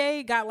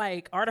NBA got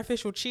like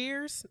artificial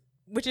cheers,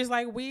 which is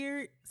like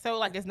weird. So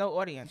like there's no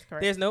audience,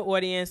 correct? There's no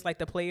audience. Like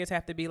the players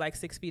have to be like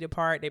 6 feet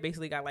apart. They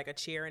basically got like a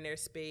chair in their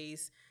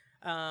space.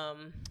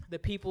 The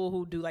people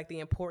who do like the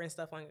important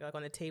stuff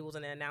on the tables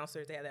and the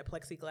announcers, they have that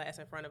plexiglass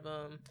in front of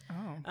them.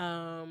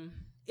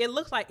 It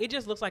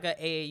just looks like an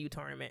AAU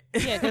tournament.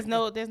 Yeah, there's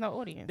no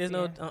audience. There's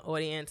no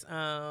audience.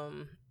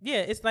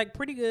 Yeah, it's like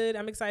pretty good.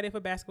 I'm excited for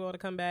basketball to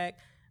come back.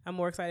 I'm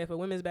more excited for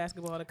women's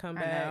basketball to come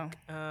back.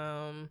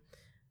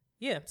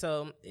 Yeah,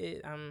 so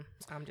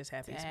I'm just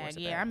happy. Sports are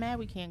back. I'm mad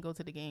we can't go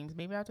to the games.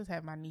 Maybe I'll just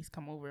have my niece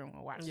come over and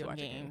watch some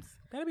games.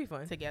 That'd be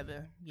fun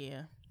together.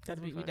 Yeah, because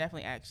we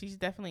definitely act. She's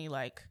definitely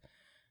like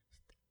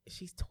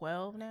she's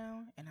 12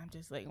 now, and I'm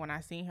just like, when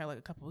I seen her like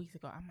a couple weeks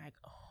ago, I'm like,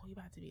 oh, you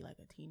about to be like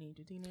a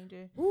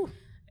teenager. Ooh.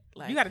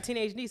 Like, You got a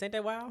teenage niece, ain't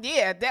that wild?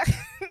 Yeah, that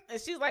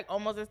she's like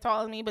almost as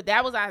tall as me, but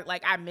that was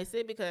I miss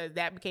it because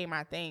that became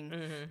my thing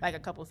like a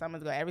couple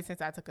summers ago. Ever since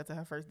I took her to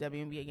her first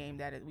WNBA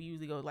game, we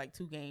usually go like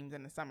 2 games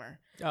in the summer.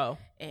 Oh,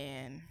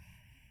 and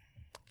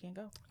can't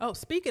go. Oh,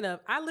 speaking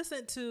of, I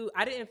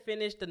didn't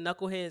finish the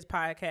Knuckleheads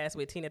podcast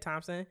with Tina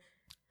Thompson.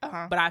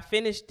 But I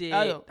finished it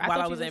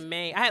while I was in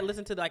Maine. I had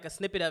listened to like a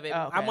snippet of it.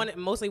 Oh, okay. I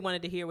mostly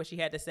wanted to hear what she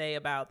had to say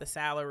about the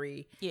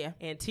salary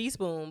and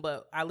Teaspoon,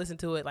 but I listened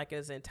to it like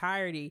its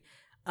entirety.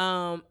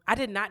 I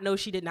did not know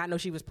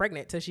she was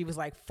pregnant till she was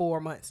like 4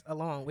 months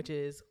along, which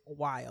is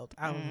wild.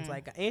 I was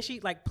like, and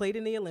she like played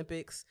in the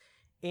Olympics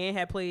and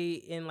had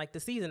played in like the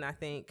season, I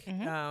think,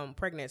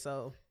 pregnant.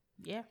 So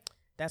yeah,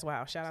 that's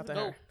wild. Shout out to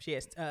her. She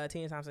is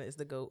Tina Thompson is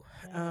the GOAT.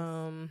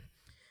 Yes.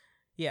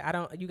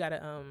 Yeah, you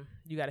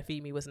gotta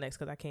feed me what's next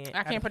because I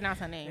can't pronounce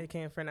her name. I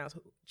can't pronounce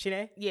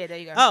Chine. Yeah, there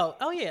you go.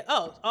 Oh yeah.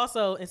 Oh,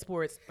 also in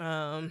sports,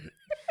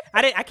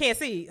 I can't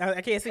see.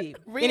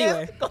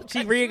 Anyway,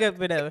 she read up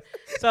whatever.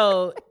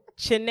 So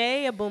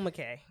Chiney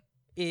Ogwumike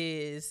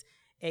is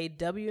a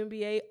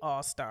WNBA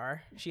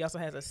All-Star. She also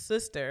has a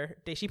sister.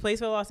 She plays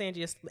for the Los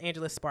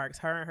Angeles Sparks.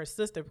 Her and her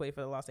sister play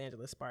for the Los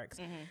Angeles Sparks.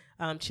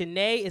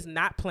 Chiney is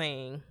not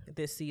playing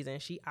this season.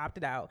 She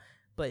opted out.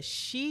 But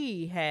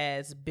she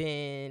has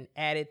been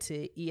added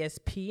to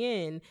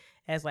ESPN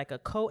as like a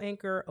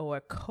co-anchor or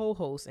a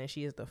co-host, and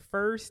she is the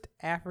first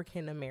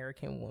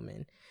African-American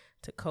woman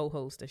to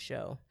co-host a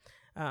show.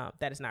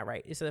 That is not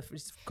right. It's the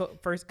first,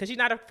 because she's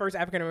not the first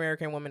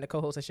African-American woman to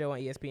co-host a show on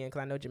ESPN,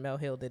 because I know Jemele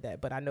Hill did that,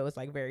 but I know it's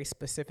like very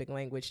specific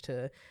language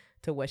to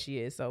what she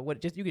is. So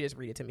you could just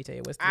read it to me, tell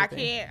you what's the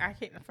thing. I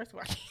can't. First of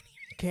all,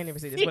 I can't even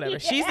see this. Whatever.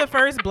 She's the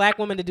first Black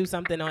woman to do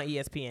something on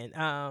ESPN.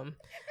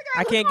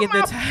 I can't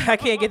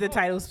get the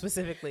title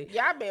specifically.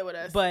 Y'all bear with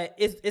us. But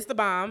it's the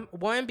bomb.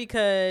 One,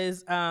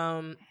 because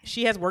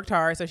she has worked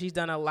hard, so she's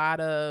done a lot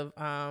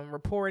of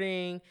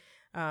reporting.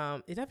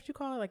 Is that what you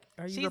call it? Like,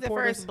 are you She's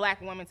reporters? the first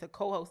Black woman to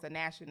co-host a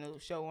national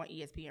show on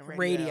ESPN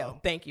Radio.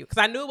 Thank you, because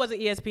I knew it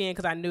wasn't ESPN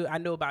because I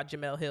knew about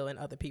Jemele Hill and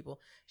other people.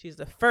 She's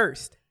the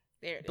first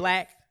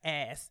Black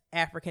ass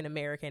African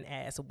American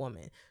ass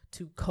woman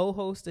to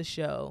co-host a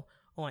show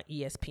on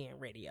ESPN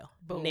Radio.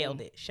 Boom.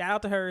 Nailed it. Shout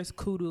out to hers.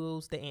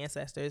 Kudos, the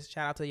ancestors.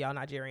 Shout out to y'all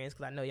Nigerians,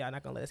 because I know y'all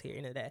not gonna let us hear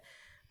any of that.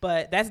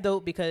 But that's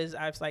dope because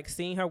I've like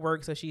seen her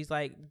work. So she's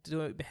like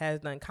has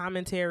done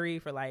commentary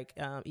for like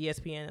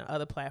ESPN and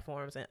other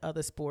platforms and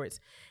other sports.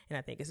 And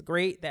I think it's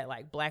great that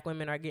like Black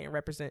women are getting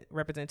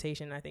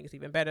representation. I think it's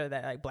even better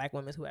that like Black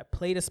women who have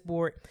played a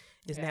sport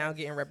is now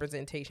getting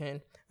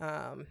representation.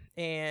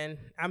 And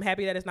I'm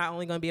happy that it's not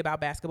only going to be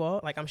about basketball.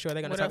 Like I'm sure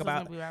they're going to talk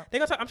about.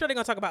 I'm sure they're going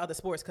to talk about other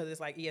sports because it's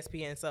like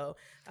ESPN. So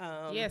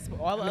yes,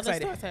 all the other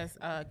sports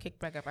has kicked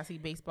back up. I see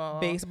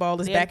baseball.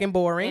 Baseball is back and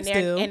boring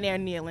still, and they're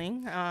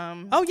kneeling.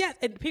 Oh yeah,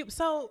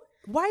 so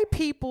white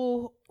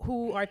people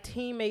who are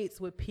teammates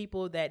with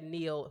people that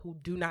kneel who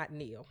do not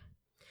kneel,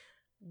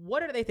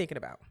 what are they thinking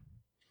about?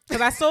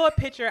 Because I saw a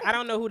picture. I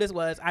don't know who this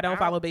was. I don't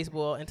follow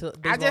baseball until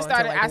I just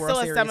started. Like, I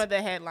saw some of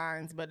the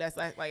headlines, but that's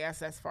like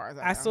that's as far as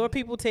I know. Saw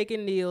people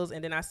taking kneels,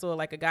 and then I saw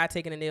like a guy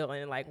taking a kneel,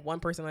 and like one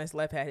person on his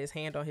left had his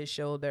hand on his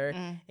shoulder,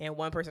 and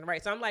one person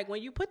right. So I'm like,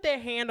 when you put their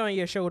hand on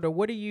your shoulder,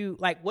 what do you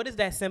like? What does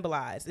that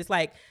symbolize? It's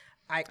like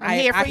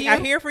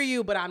I'm here for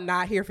you, but I'm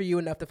not here for you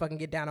enough to fucking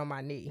get down on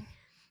my knee.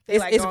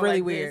 It's really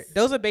like weird.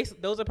 Those are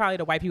probably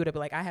the white people that be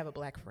like, I have a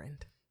Black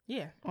friend.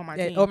 Yeah, on my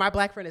team. Or my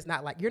Black friend is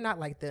not like, you're not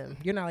like them.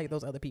 You're not like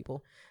those other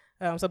people.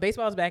 So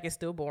baseball's back. It's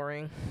still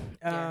boring.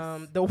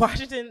 Yes. The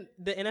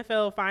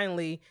NFL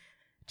finally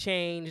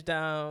changed.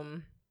 Got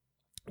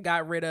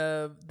rid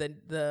of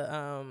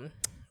the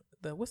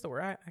what's the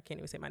word? I can't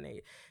even say my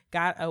name.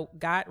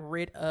 Got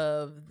rid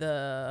of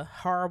the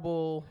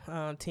horrible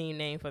team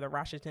name for the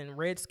Washington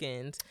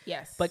Redskins.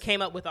 Yes, but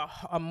came up with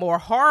a more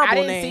horrible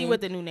name. I didn't see what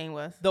the new name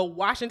was. The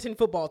Washington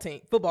Football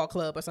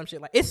Club or some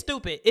shit like. It's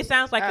stupid. It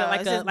sounds like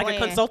a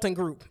consulting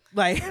group,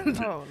 like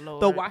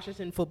the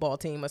Washington Football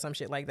Team or some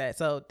shit like that.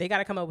 So they got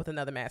to come up with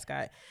another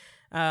mascot.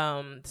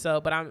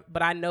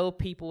 But I know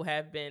people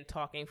have been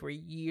talking for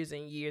years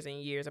and years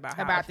and years about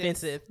how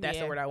offensive that's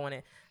the word I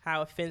wanted.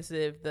 How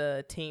offensive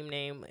the team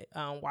name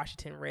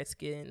Washington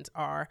Redskins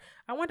are.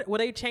 I wonder, will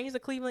they change the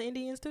Cleveland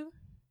Indians too?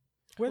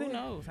 Who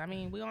knows? I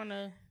mean, we on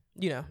the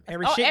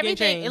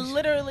everything. It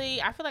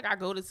literally, I feel like I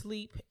go to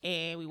sleep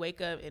and we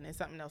wake up and then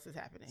something else is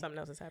happening.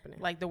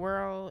 Like the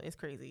world is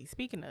crazy.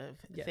 Speaking of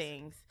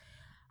things.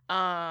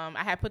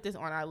 I had put this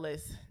on our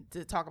list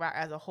to talk about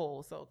as a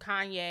whole. So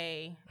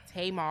Kanye,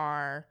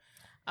 Tamar,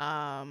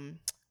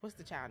 what's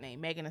the child name?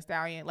 Megan Thee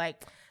Stallion.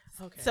 Like,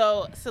 okay.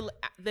 So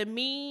the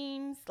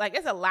memes, like,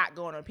 it's a lot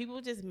going on.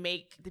 People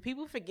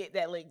forget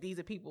that like these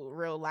are people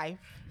real life,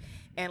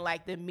 and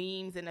like the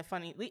memes and the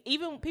funny.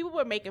 Even people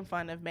were making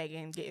fun of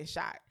Megan getting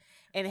shot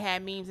and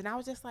had memes, and I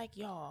was just like,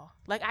 y'all,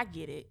 like I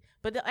get it,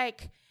 but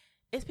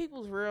it's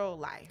people's real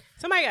life.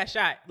 Somebody got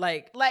shot.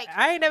 Like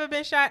I ain't never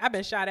been shot. I've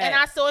been shot at. And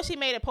I saw she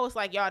made a post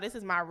like, y'all, this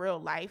is my real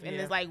life. And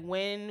Yeah. it's like,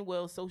 when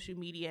will social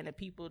media and the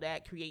people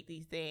that create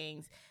these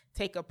things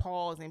take a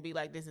pause and be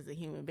like, this is a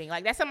human being?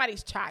 Like, that's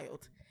somebody's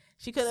child.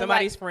 She could have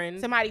somebody's friend,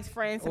 somebody's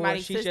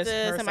she's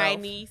sister, somebody's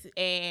niece,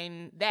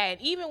 and that.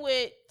 Even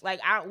with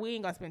like, we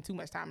ain't gonna spend too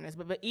much time on this,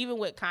 but even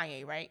with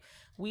Kanye, right?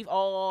 We've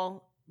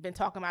all been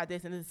talking about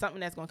this, and it's something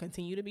that's going to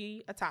continue to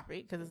be a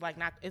topic because it's like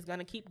it's going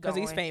to keep going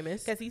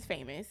because he's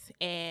famous,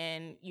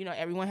 and you know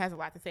everyone has a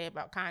lot to say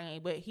about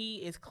Kanye, but he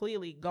is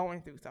clearly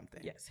going through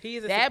something. Yes, he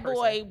is. That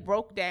boy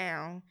broke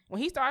down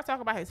when he started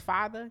talking about his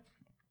father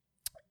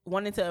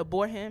wanting to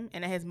abort him,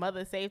 and that his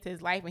mother saved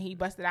his life, and he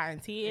busted out in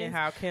tears. And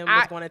how Kim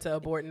was wanting to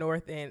abort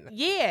North, and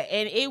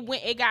and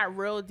it got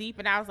real deep,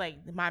 and I was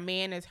like, my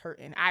man is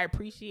hurting. I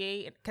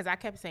appreciate it because I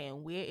kept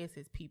saying, where is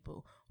his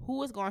people?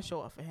 Who is going to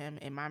show up for him?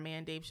 And my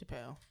man Dave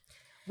Chappelle.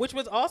 Which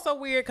was also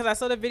weird because I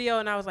saw the video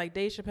and I was like,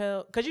 Dave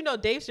Chappelle, because you know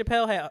Dave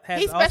Chappelle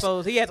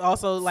has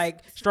also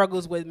like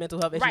struggles with mental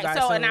health issues. Right.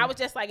 So and I was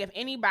just like, if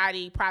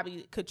anybody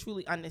probably could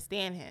truly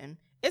understand him,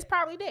 it's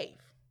probably Dave.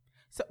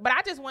 So, but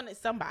I just wanted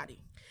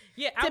somebody.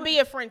 Yeah, to be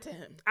a friend to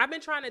him. I've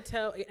been trying to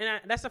tell, and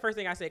that's the first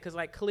thing I said, because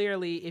like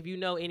clearly, if you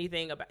know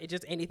anything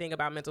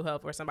about mental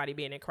health or somebody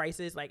being in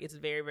crisis, like it's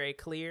very, very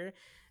clear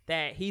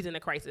that he's in a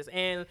crisis.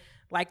 And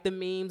like the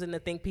memes and the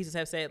think pieces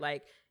have said,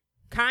 like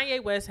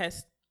Kanye West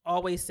has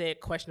always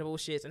said questionable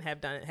shits and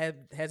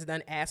has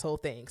done asshole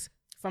things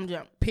from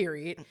jump.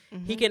 Period.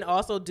 Mm-hmm. He can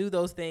also do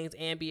those things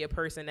and be a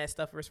person that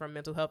suffers from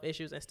mental health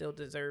issues and still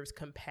deserves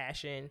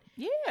compassion,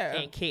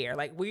 and care.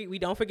 Like we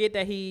don't forget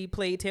that he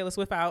played Taylor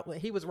Swift out.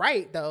 He was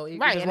right though. It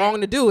was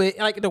wrong to do it.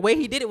 Like the way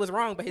he did it was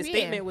wrong, but his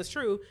statement was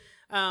true.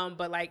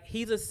 But like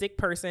he's a sick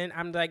person.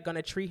 I'm like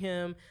gonna treat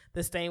him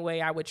the same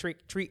way I would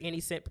treat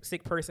any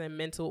sick person,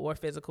 mental or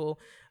physical.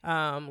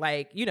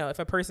 Like you know, if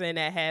a person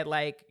that had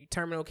like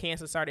terminal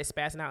cancer started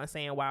spazzing out and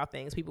saying wild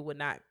things, people would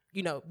not,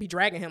 you know, be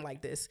dragging him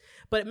like this.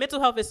 But mental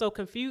health is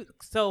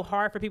so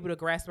hard for people to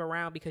grasp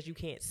around because you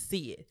can't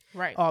see it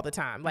all the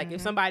time. Like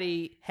if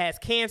somebody has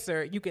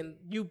cancer, you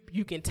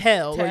can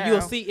tell. Or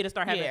you'll see it'll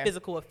start having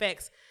physical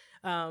effects.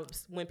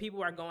 When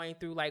people are going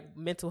through like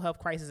mental health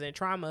crisis and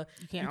trauma,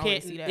 you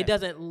can't see that. It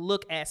doesn't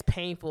look as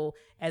painful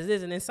as it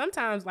is. And then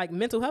sometimes like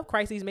mental health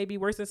crises may be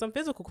worse than some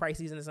physical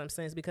crises in some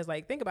sense, because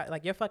like think about it,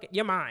 like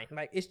your mind,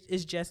 like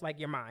it's just like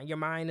your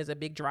mind is a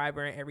big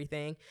driver in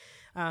everything.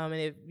 And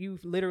if you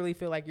literally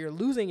feel like you're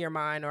losing your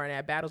mind or in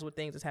at battles with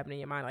things that's happening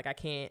in your mind, like I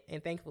can't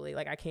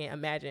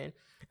imagine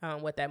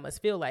what that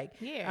must feel like.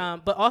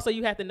 But also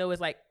you have to know is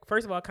like,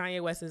 first of all,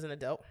 Kanye West is an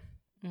adult.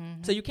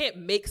 Mm-hmm. So you can't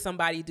make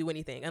somebody do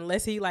anything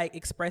unless he like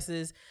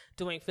expresses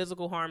doing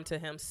physical harm to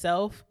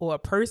himself or a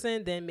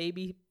person. Then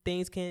maybe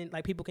things can,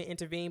 like, people can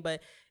intervene.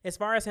 But as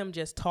far as him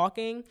just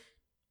talking,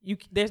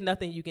 there's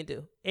nothing you can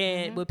do.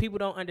 And what people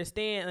don't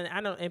understand,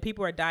 and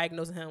people are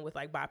diagnosing him with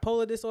like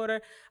bipolar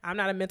disorder. I'm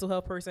not a mental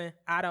health person.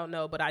 I don't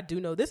know, but I do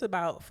know this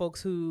about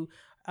folks who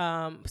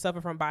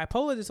suffer from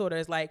bipolar disorder.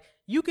 Is like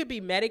you could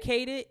be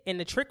medicated, and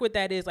the trick with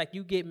that is like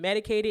you get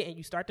medicated and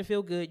you start to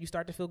feel good,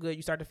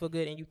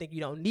 and you think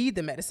you don't need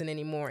the medicine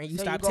anymore, and you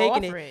stop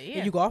taking it,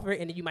 and you go off it,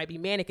 and then you might be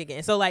manic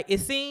again. So like it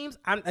seems,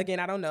 I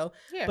don't know,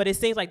 but it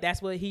seems like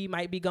that's what he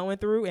might be going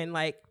through, and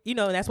like, you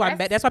know, that's why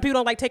people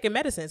don't like taking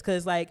medicines,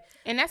 because like,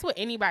 and that's what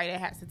anybody that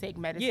has to take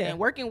medicine. And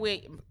working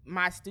with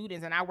my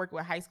students, and I work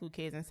with high school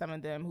kids, and some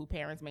of them who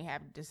parents may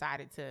have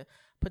decided to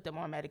put them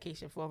on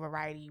medication for a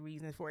variety of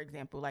reasons. For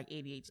example, like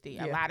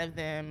ADHD. A lot of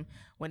them,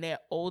 when they're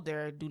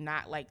older, do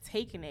not like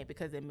taking it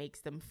because it makes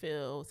them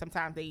feel,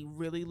 sometimes they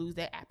really lose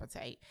their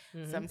appetite.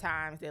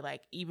 Sometimes they're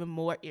like even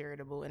more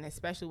irritable. And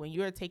especially when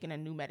you're taking a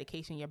new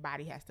medication, your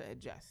body has to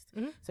adjust.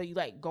 So you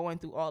like going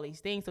through all these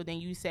things. So then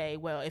you say,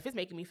 well, if it's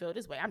making me feel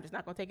this way, I'm just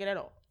not going to take it at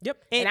all.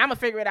 And I'm going to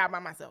figure it out by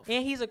myself.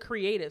 And he's a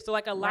creative. So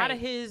like a lot of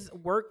his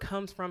work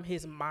comes from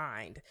his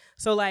mind.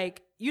 So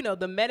like, you know,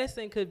 the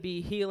medicine could be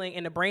healing,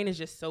 and the brain is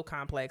just so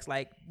complex.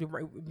 Like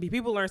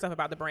people learn stuff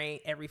about the brain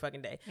every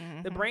fucking day.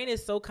 The brain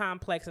is so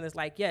complex, and it's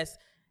like, yes,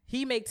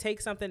 he may take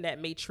something that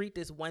may treat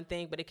this one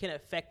thing, but it can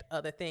affect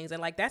other things.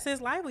 And like, that's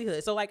his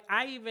livelihood. So like,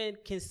 I even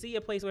can see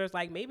a place where it's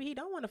like, maybe he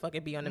don't want to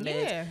fucking be on the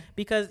meds,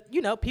 because,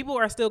 you know, people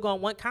are still going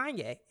to want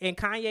Kanye, and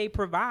Kanye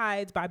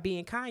provides by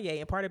being Kanye.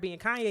 And part of being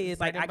Kanye is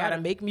like, I got to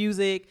make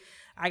music.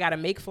 I got to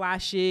make fly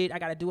shit. I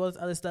got to do all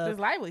this other stuff.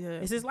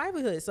 It's his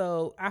livelihood.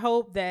 So I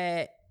hope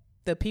that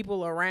the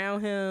people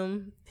around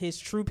him, his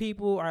true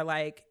people, are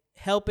like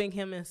helping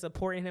him and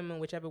supporting him in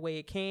whichever way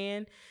it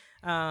can.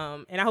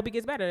 And I hope he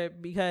gets better,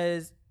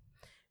 because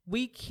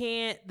we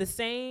can't, the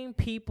same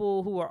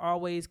people who are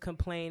always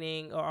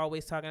complaining or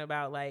always talking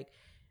about like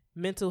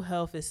mental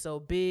health is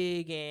so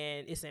big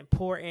and it's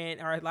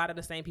important, are a lot of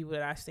the same people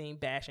that I've seen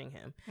bashing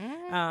him.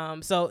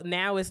 So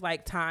now it's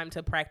like time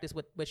to practice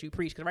what you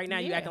preach, because right now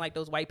you acting like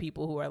those white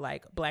people who are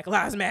like Black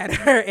Lives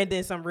Matter and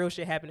then some real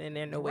shit happening and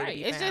there's no way to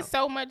be It's found. just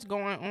so much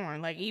going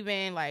on. Like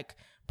even like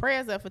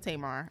prayers up for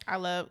Tamar. I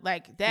love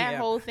like that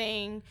whole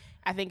thing.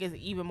 I think is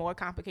even more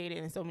complicated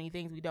and so many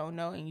things we don't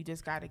know, and you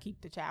just got to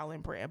keep the child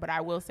in prayer. But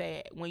I will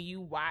say, when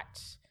you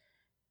watch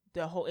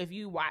if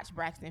you watch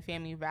Braxton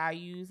Family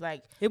Values,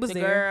 like it was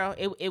the there.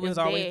 girl, it was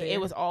there. Always there. It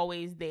was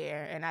always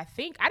there. And I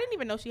think I didn't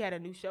even know she had a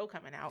new show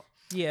coming out.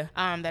 Yeah.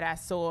 That I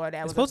saw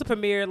that was supposed to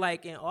premiere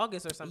like in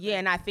August or something. Yeah,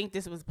 and I think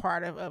this was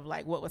part of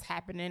like what was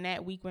happening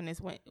that week when this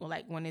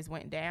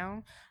went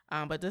down.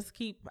 But just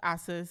keep our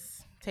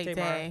sis Tay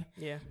Tay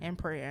in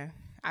prayer.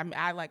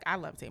 I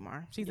love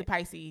Tamar. She's a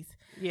Pisces.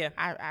 Yeah,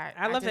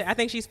 I love it. I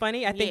think she's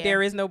funny. I think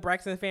there is no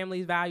Braxton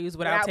Family's Values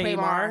without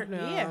Tamar.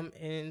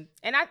 And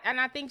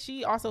I think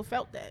she also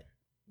felt that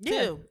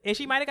too. And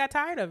she might have got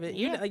tired of it.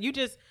 You know, you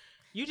just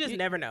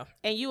never know.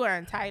 And you are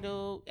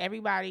entitled.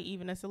 Everybody,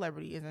 even a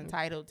celebrity, is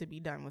entitled to be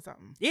done with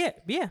something. Yeah.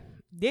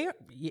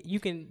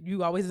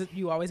 You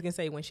always can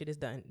say when shit is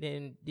done.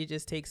 Then it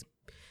just takes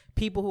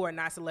people who are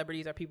not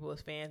celebrities or people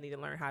with fans need to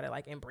learn how to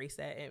like embrace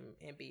that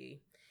and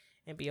be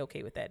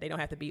okay with that. They don't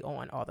have to be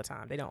on all the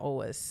time. They don't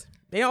owe us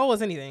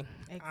anything.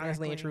 Exactly.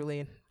 Honestly and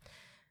truly.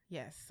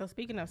 Yes. So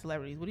speaking of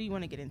celebrities, what do you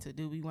want to get into?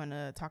 Do we want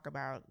to talk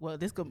about? Well,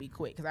 this gonna be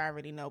quick because I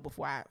already know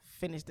before I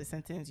finish the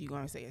sentence you're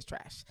gonna say it's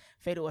trash.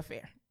 Fatal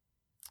Affair.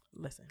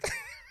 Listen,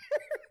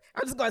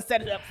 I'm just gonna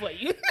set it up for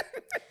you.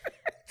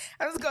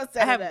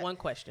 I have one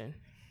question.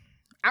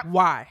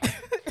 Why?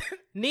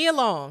 Nia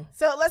Long.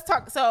 So let's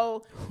talk.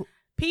 So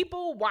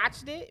people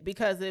watched it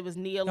because it was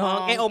Nia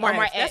Long and Omar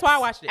Epps. That's why I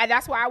watched it. And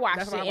that's why I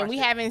watched it. And we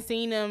haven't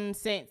seen them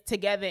since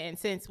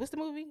what's the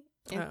movie?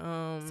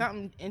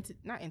 Something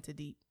not Into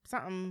Deep.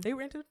 Something they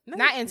were into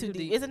not Into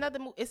Deep. It's another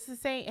movie. It's the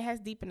same. It has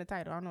Deep in the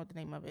title. I don't know what the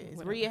name of it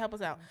is. Rhea, help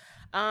us out.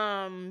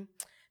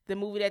 The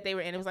movie that they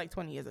were in, it was like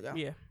 20 years ago.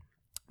 Yeah.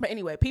 But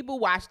anyway, people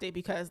watched it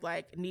because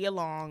like Nia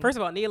Long. First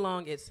of all, Nia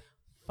Long is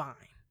fine.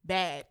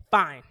 Bad.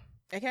 Fine.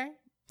 Okay.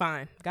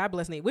 Fine. God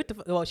bless Nia.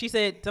 Well, she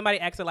said, somebody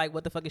asked her like,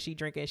 what the fuck is she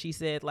drinking? She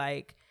said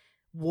like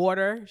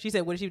water. She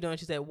said, what is she doing?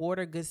 She said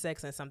water, good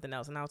sex, and something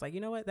else. And I was like,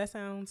 you know what? That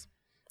sounds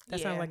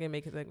like it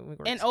makes it worse.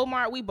 And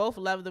Omar, we both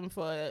love them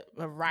for a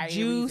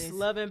variety of reasons.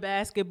 Loving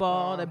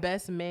Basketball, The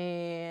Best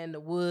Man,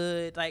 The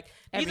Wood. Like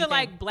everything.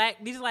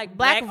 These are like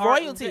black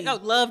royalty.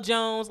 Love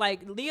Jones.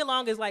 Like Nia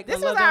Long is like this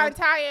was our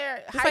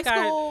entire high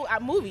school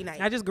movie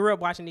night. I just grew up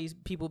watching these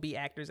people be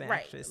actors and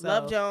actresses. So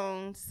Love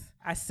Jones.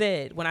 I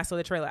said when I saw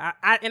the trailer,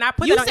 I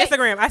put it on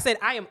Instagram. I said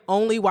I am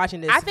only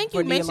watching this. I think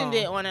you mentioned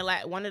it on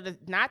one of the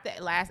not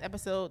that last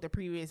episode, the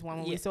previous one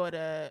when we saw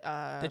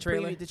the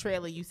trailer. The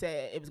trailer, you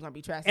said it was going to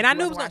be trash. And I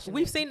knew it was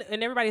we've seen,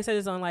 and everybody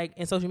says this on like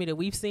in social media.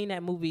 We've seen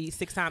that movie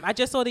 6 times. I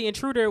just saw The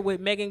Intruder with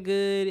Megan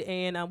Good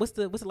and what's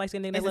the light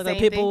skin name? That like a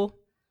pit bull.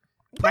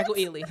 Michael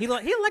Ealy. He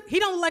don't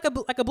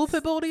look like a blue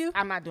pit bull to you?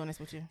 I'm not doing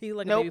this with you. He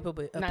like a baby pit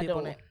bull. Not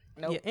doing it.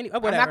 Nope. Yeah, anyway,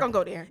 I'm not gonna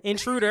go there.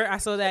 Intruder. I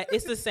saw that.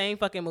 It's the same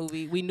fucking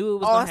movie. We knew it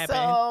was gonna happen.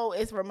 Also,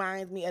 it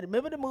reminds me of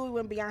remember the movie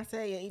when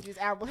Beyonce and Idris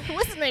Elba.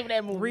 What's the name of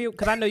that movie? Real,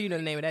 because I know you know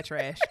the name of that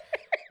trash.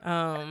 What's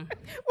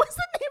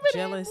the name of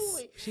Jealous. that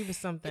movie? She was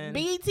something.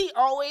 BET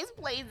always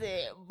plays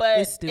it, but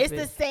it's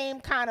the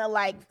same kind of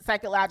like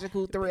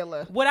psychological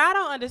thriller. What I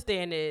don't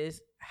understand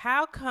is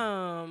how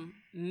come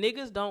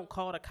niggas don't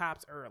call the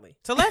cops early?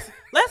 So let's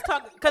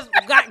talk because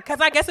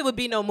I guess it would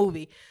be no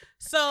movie.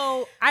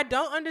 So I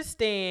don't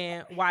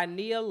understand why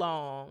Nia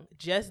Long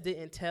just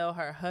didn't tell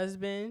her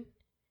husband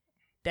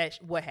that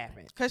what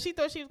happened. Because she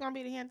thought she was gonna be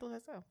able to handle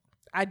herself.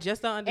 I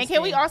just don't understand. And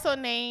can we also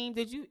name?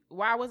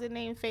 Why was it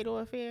named Fatal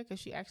Affair? Because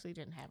she actually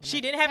didn't have.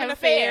 She didn't have an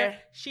affair.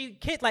 She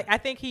kissed I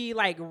think he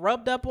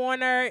rubbed up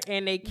on her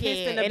and they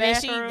kissed in the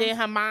bathroom. Then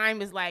her mind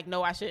was like,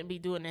 no, I shouldn't be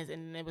doing this,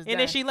 and it was. And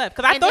then she left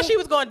because I thought she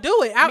was going to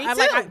do it. Me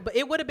too. But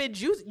it would have been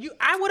juicy.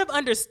 I would have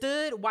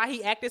understood why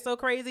he acted so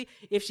crazy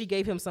if she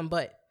gave him some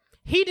butt.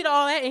 He did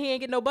all that and he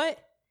ain't get no butt.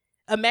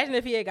 Imagine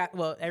if he had got.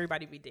 Well,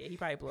 everybody be dead. He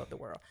probably blew up the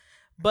world.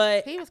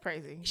 But he was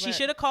crazy. She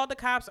should have called the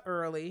cops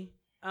early.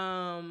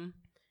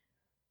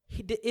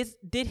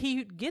 Did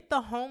he get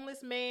the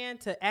homeless man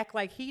to act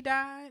like he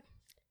died?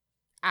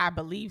 I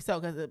believe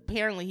so, because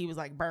apparently he was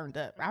like burned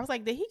up. I was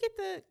like, did he get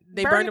the?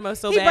 They burned him up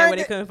so bad where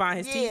they couldn't find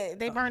his teeth. Yeah,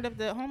 they burned up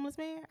the homeless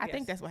man. I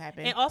think that's what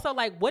happened. And also,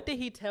 what did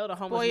he tell the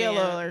homeless man?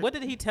 Alert. What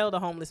did he tell the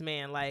homeless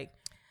man?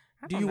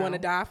 Do you want to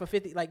die for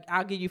 50?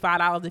 I'll give you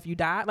 $5 if you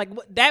die.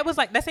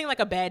 That seemed like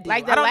a bad deal. I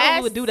don't know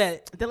who would do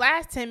that. The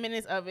last 10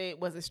 minutes of it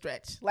was a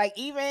stretch.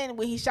 Even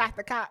when he shot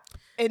the cop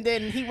and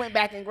then he went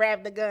back and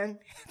grabbed the gun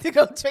to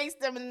go chase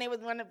them and they was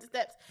running up the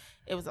steps.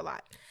 It was a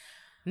lot.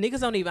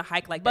 Niggas don't even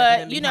hike like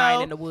that. But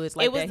behind in the woods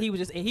like that. He was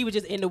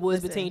just in the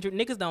woods between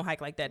niggas don't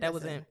hike like that. It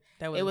was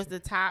the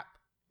top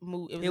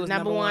movie. It was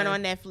number one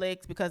on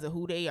Netflix because of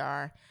who they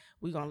are.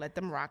 We're going to let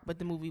them rock, but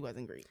the movie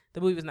wasn't great.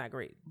 The movie was not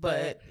great.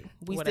 But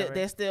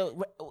there's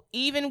still,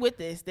 even with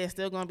this, there's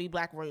still going to be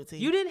black royalty.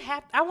 You didn't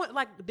have,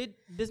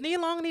 does Nia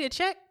Long need a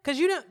check? Because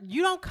you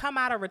don't come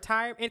out of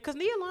retirement. Because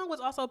Nia Long was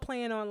also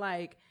playing on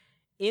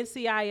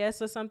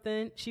NCIS or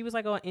something. She was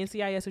on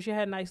NCIS, so she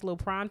had a nice little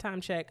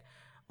primetime check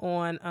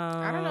on.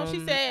 I don't know.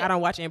 She said. I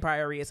don't watch Empire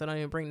Area, so don't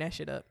even bring that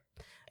shit up.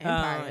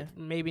 Empire.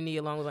 Maybe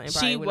Nia Long was on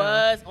Empire. She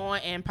was on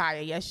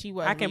Empire. Yes, she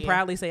was. I can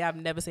proudly say I've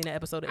never seen an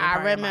episode of Empire.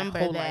 I remember in my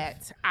whole that.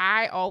 Life.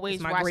 I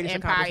always watched Empire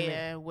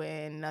accomplishment.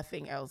 when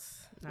nothing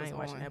else. I ain't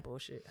watching that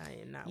bullshit. I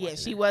am not. Yeah,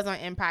 she was on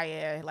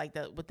Empire like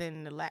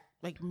within the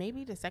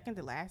maybe the second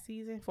to last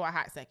season for a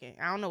hot second.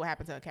 I don't know what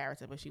happened to her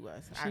character, but she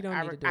was. She don't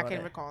need to do all I can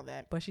that. recall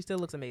that, but she still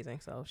looks amazing.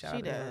 So shout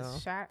out to her.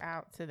 Shout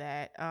out to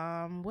that.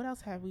 What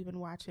else have we been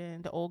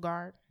watching? The Old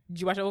Guard.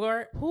 Did you watch Old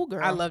Guard? Who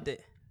girl? I loved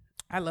it.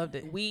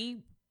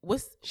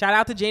 Shout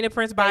out to Jana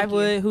Prince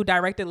Bywood, who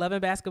directed Love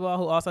and Basketball,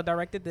 who also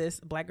directed this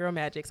Black Girl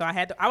Magic. So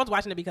I was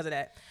watching it because of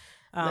that.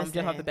 Just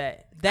off the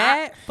bat,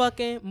 that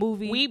fucking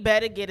movie. We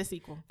better get a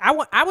sequel.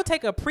 I would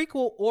take a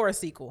prequel or a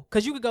sequel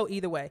because you could go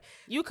either way.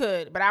 You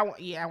could, but I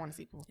want a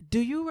sequel. Do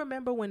you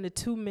remember when the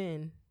two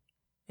men?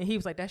 And he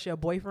was like, "That's your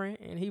boyfriend,"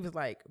 and he was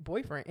like,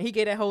 "Boyfriend." And he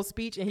gave that whole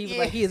speech, and he was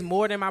like, "He is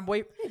more than my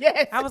boyfriend."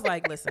 Yes. I was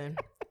like, "Listen,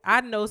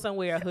 I know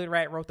somewhere a hood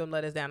rat wrote them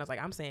letters down." I was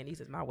like, "I'm saying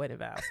these is my wedding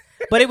vows,"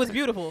 but it was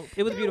beautiful.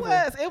 It was beautiful.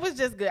 It was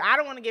just good. I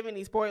don't want to give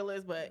any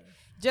spoilers, but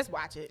just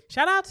watch it.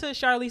 Shout out to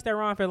Charlize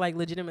Theron for like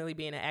legitimately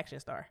being an action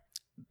star.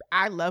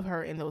 I love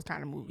her in those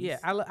kind of movies. Yeah,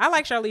 I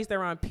like Charlize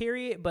Theron,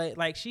 period. But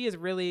like, she is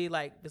really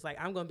like, it's like,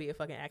 I'm gonna be a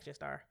fucking action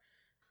star.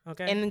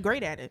 Okay, and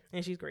great at it.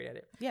 And she's great at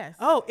it. Yes.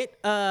 Oh,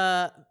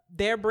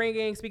 they're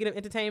bringing, speaking of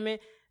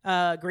entertainment,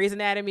 Grey's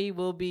Anatomy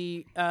will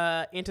be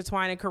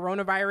intertwining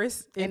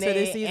coronavirus into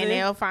this season, and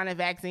they'll find a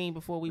vaccine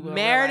before we will.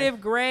 Meredith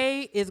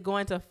Grey is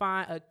going to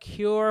find a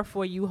cure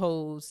for you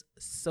hoes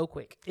so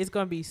quick. It's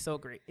gonna be so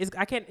great. It's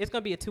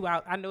gonna be a 2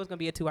 hour. I know it's gonna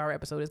be a 2 hour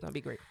episode. It's gonna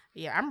be great.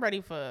 Yeah, I'm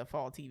ready for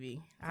fall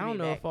TV. I don't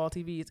know if fall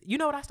TV is. You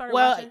know what I started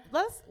watching?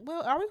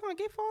 Are we gonna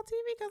get fall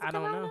TV? Because I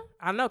don't know.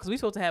 I know because we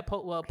supposed to have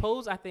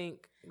Pose. I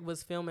think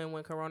was filming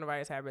when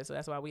coronavirus happened, so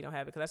that's why we don't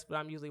have it. Because that's what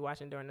I'm usually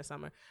watching during the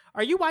summer.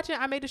 Are you watching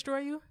I May Destroy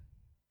You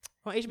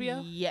on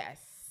HBO? Yes.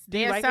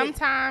 There's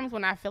sometimes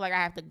when I feel like I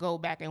have to go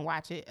back and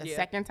watch it a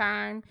second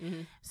time.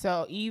 Mm-hmm.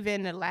 So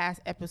even the last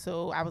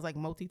episode, I was like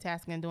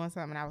multitasking, doing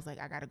something, and I was like,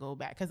 I gotta go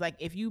back because like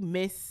if you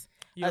miss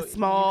a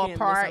small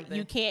part,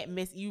 you can't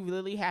miss. You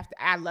really have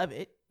to. I love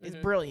it. It's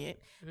brilliant,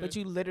 but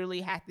you literally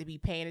have to be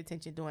paying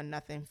attention, doing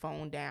nothing,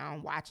 phone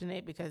down, watching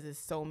it because there's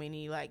so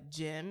many like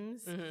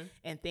gems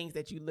and things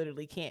that you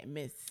literally can't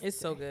miss. It's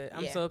so good.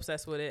 I'm so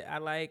obsessed with it.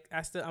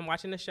 I'm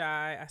watching The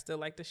Chi. I still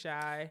like The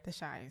Chi. The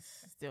Chi is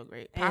still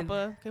great.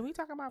 Papa, can we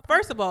talk about Papa?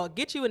 First of all,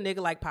 get you a nigga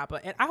like Papa,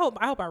 and I hope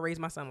I raise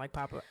my son like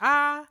Papa.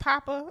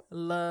 I've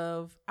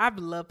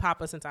loved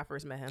Papa since I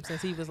first met him.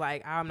 Since he was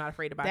like, I'm not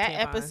afraid to buy that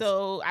tampons.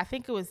 Episode. I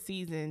think it was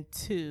season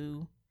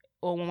 2,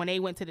 or when they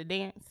went to the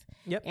dance.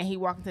 Yep. And he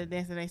walked into the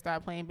dance and they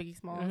started playing Biggie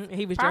Smalls. And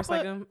he was dressed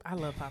like him. I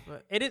love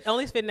Papa. It is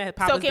only fitting that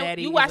Papa's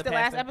daddy. You watched the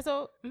last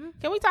episode? Mm-hmm.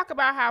 Can we talk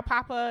about how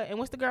Papa and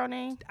what's the girl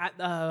name? I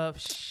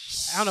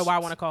don't know why I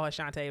want to call her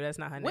Shantae, but that's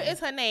not her name. What is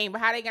her name?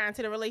 But how they got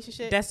into the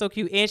relationship? That's so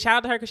cute. And shout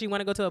out to her because she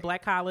want to go to a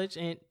black college.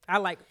 And I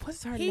like,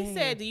 what's her name? He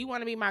said, "Do you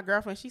want to be my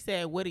girlfriend?" She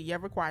said, "What are your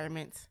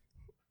requirements?"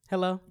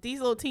 Hello? These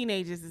little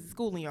teenagers is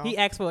schooling y'all. He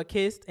asked for a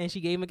kiss and she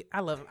gave him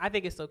I love him. I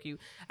think it's so cute.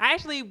 I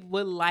actually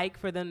would like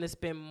for them to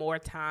spend more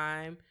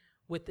time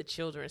with the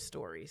children's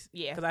stories.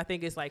 Yeah. Because I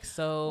think it's like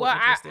so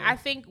interesting. I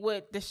think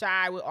with The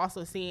Chi, we're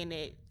also seeing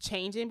it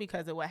changing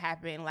because of what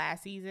happened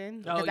last season.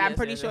 Because I'm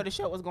pretty sure the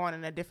show was going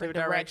in a different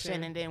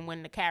direction. And then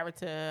when the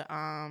character,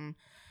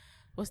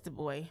 what's the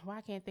boy? Why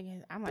I can't think of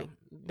his, I'm like,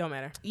 don't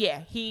matter.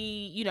 Yeah.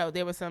 He,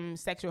 there was some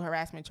sexual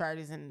harassment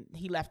charges and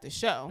he left the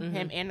show,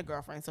 him and the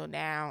girlfriend. So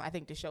now I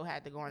think the show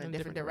had to go in a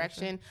different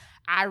direction.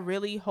 I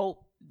really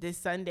hope this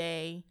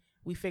Sunday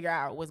we figure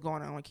out what's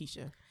going on with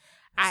Keisha.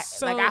 I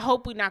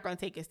hope we're not going to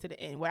take us to the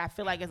end. What I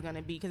feel like it's going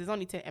to be, because it's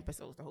only 10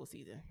 episodes the whole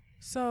season.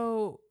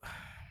 So,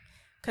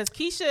 because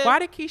Keisha, why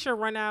did Keisha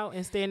run out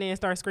and stand there and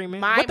start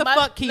screaming? What the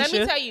fuck, Keisha? Let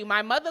me tell you,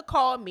 my mother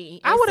called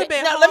me. I would have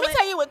been. No, let me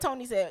tell you what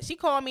Tony said. She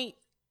called me.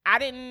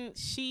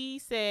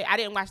 She said, I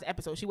didn't watch the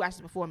episode. She watched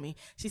it before me.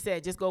 She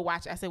said, just go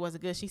watch it. I said, was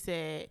it good? She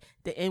said,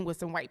 the end was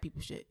some white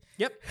people shit.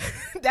 Yep.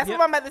 That's what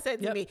my mother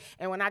said to me.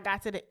 And when I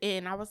got to the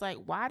end, I was like,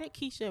 why did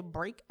Keisha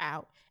break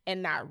out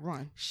and not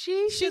run?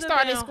 She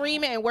started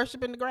screaming and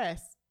worshiping the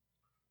grass.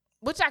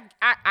 Which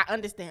I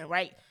understand,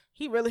 right?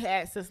 He really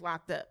had sis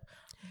locked up.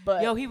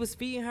 But he was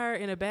feeding her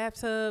in a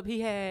bathtub.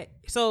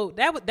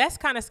 That's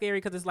kind of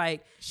scary because it's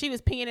like she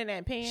was peeing in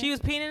that pan. She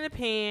was peeing in the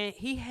pan.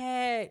 He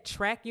had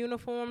track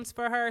uniforms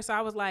for her, so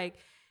I was like,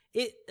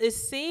 it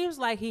seems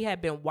like he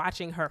had been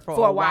watching her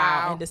for a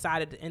while and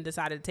decided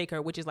to take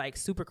her, which is like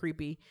super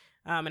creepy.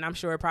 And I'm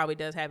sure it probably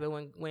does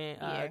happen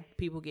when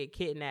people get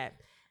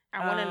kidnapped.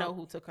 I want to know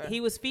who took her. He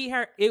was feeding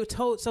her.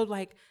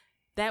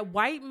 That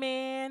white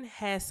man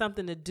has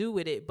something to do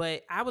with it,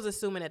 but I was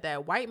assuming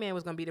that white man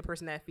was going to be the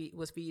person that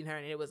was feeding her,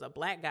 and it was a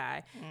black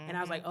guy. Mm-hmm. And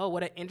I was like, oh,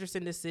 what an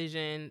interesting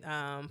decision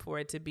for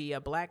it to be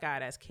a black guy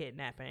that's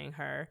kidnapping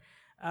her.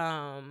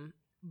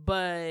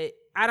 But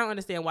I don't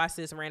understand why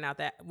sis ran out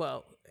the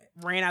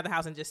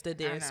house and just stood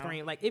there and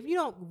screamed. Like, if you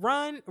don't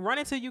run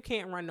until you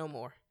can't run no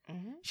more.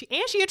 Mm-hmm. She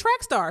a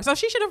track star, so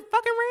she should have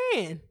fucking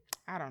ran.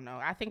 I don't know.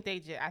 I think they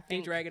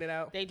dragging it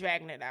out. They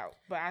dragging it out.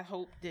 But I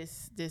hope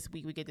this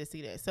week we get to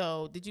see that.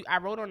 So I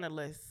wrote on the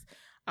list,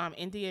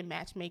 Indian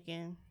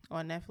matchmaking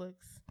on Netflix.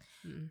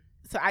 Mm-hmm.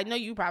 So I know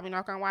you probably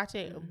not gonna watch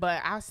it,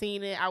 but I've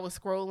seen it. I was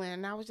scrolling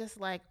and I was just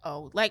like,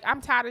 oh, like I'm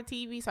tired of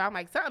TV, so I'm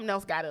like, something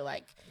else gotta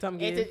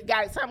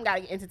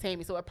gotta entertain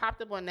me. So it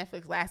popped up on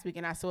Netflix last week,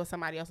 and I saw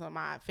somebody else on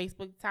my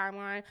Facebook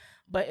timeline.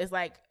 But it's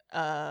like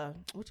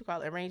what you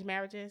call it, arranged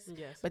marriages.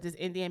 Yes. But this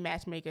Indian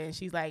matchmaker, and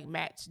she's like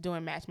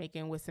doing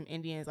matchmaking with some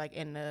Indians like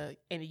in the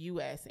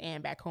U.S.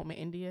 and back home in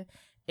India.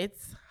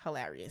 It's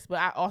hilarious. But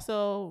I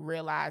also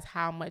realize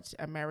how much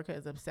America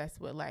is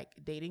obsessed with like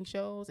dating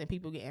shows and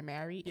people getting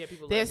married. Yeah,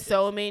 there's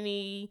so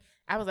many.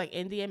 I was like,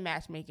 Indian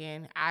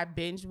matchmaking. I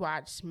binge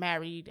watched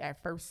Married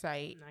at First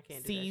Sight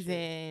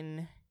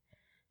season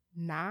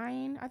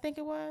 9, I think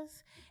it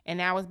was. And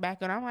now it's back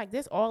on. I'm like,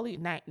 this all these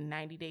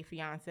 90 Day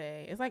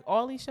Fiance. It's like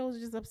all these shows are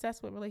just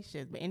obsessed with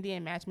relationships. But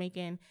Indian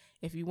matchmaking,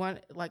 if you want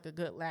like a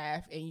good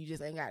laugh and you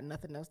just ain't got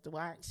nothing else to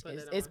watch,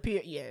 it's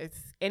pure. Yeah,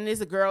 and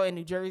there's a girl in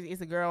New Jersey.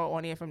 It's a girl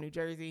on there from New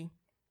Jersey.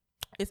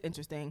 It's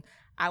interesting.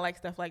 I like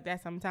stuff like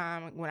that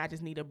sometimes when I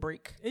just need a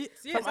break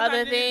from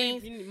other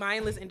things.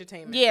 Mindless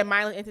entertainment. Yeah,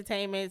 mindless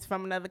entertainment. It's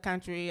from another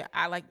country.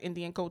 I like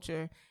Indian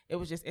culture. It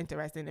was just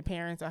interesting. The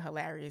parents are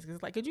hilarious.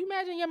 It's like, could you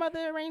imagine your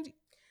mother arranging?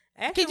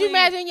 Could you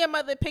imagine your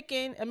mother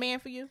picking a man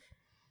for you?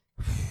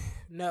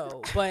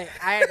 No, but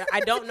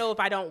I don't know if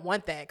I don't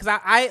want that, because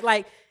I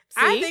like. See?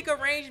 I think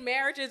arranged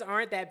marriages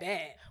aren't that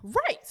bad.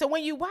 Right. So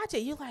when you watch it,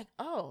 you're like,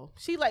 oh,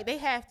 she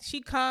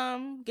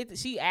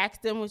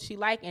asked them what she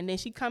like, and then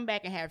she come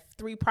back and have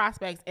 3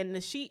 prospects, and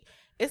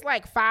it's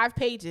like 5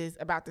 pages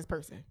about this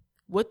person.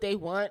 What they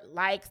want,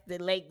 likes, the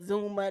late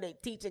Zuma, they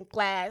teaching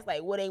class,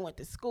 like where they went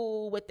to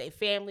school, what their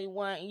family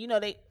want,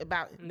 they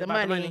about the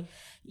money.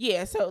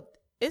 Yeah, so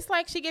it's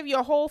like she give you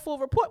a whole full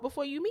report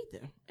before you meet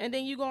them. And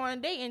then you go on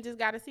a date and just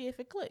got to see if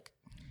it click.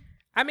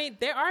 I mean,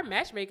 there are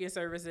matchmaking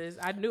services.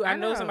 I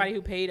know somebody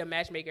who paid a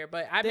matchmaker,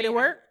 but did it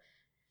work?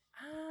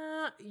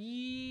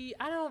 I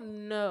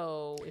don't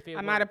know if it.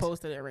 I'm not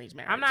opposed to the arranged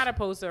marriage. I'm not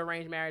opposed to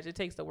arranged marriage. It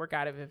takes the work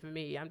out of it for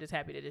me. I'm just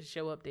happy to just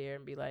show up there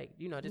and be like,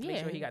 just make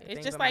sure he got the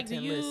things on my 10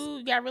 list. It's just like,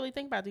 you gotta really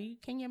think about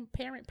it. Can your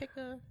parent pick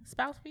a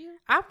spouse for you?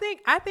 I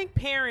think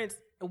parents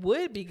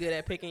would be good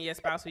at picking your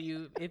spouse for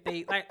you if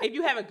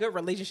you have a good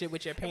relationship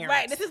with your parents.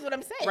 Right. This is what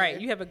I'm saying.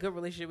 Right. You have a good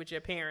relationship with your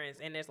parents,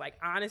 and there's like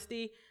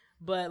honesty.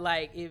 But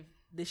like, if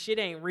the shit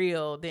ain't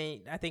real,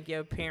 then I think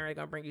your parent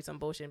gonna bring you some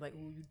bullshit and be like,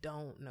 ooh, you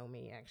don't know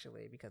me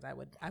actually, because I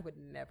would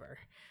never.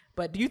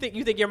 But do you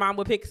think your mom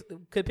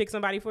could pick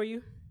somebody for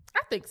you?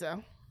 I think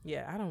so.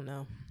 Yeah, I don't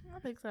know. I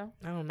think so.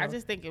 I don't know. I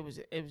just think it was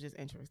just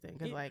interesting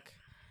because like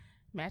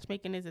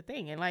matchmaking is a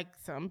thing, and like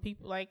some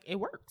people like it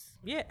works.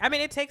 Yeah, I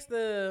mean I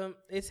feel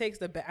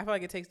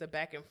like it takes the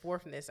back and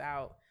forthness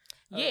out.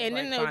 Yeah, and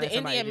then the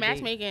Indian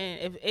matchmaking,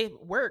 if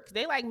it works,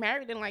 they like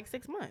married in like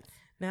 6 months.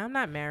 Now I'm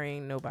not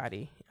marrying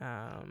nobody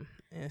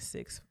in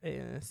 6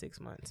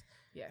 months.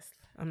 Yes,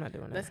 I'm not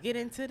doing that. Let's get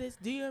into this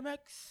DMX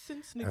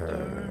and Snoop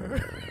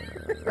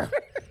Dogg.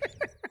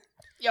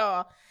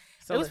 Y'all,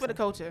 so it was for the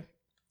culture.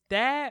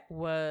 It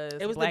was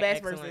the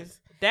best versus.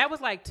 That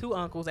was like 2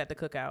 uncles at the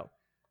cookout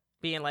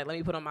being like, let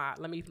me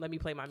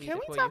play my music. Can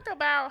we talk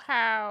about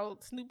how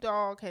Snoop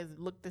Dogg has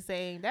looked the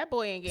same? That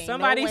boy ain't getting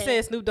Somebody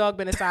said Snoop Dogg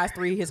been a size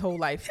 3 his whole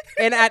life,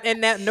 and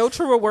that no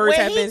truer words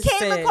have been said.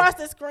 When he came across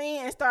the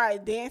screen and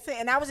started dancing,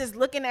 and I was just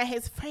looking at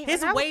his frame.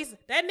 His waist,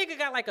 that nigga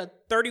got like a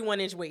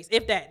 31-inch waist,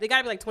 if that. They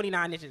gotta be like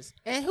 29 inches.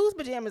 And whose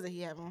pajamas did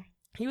he have on?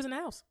 He was in the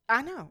house.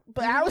 I know,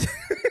 but I was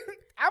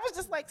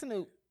just like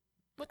Snoop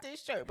with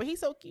this shirt, but he's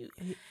so cute.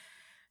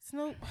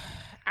 Snoop,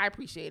 I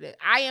appreciate it.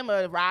 I am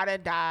a ride or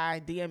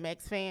die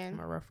DMX fan. I'm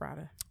a rough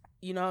rider.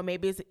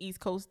 Maybe it's an East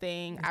Coast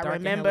thing. I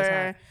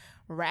remember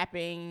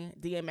rapping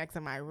DMX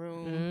in my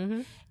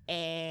room,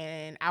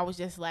 and I was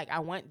just like, I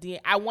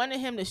wanted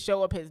him to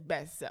show up his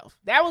best self.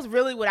 That was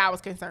really what I was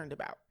concerned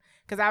about,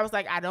 because I was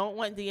like, I don't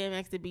want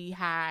DMX to be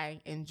high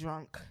and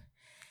drunk.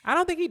 I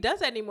don't think he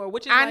does that anymore,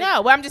 which is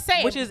know, but I'm just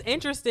saying. Which is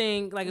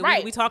interesting.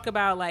 Like, we talk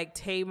about like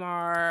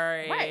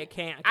Tamar and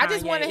Kanye. I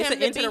just wanted him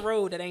to into the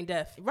road that ain't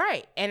deaf.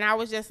 Right. And I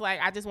was just like,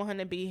 I just want him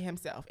to be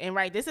himself. And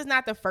this is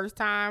not the first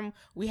time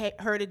we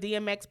heard a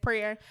DMX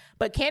prayer,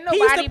 but can't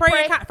nobody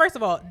pray. First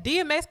of all,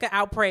 DMX can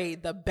out-pray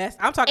the best.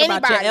 I'm talking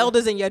about your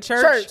elders in your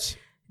church.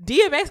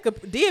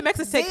 DMX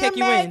is kick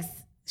you in.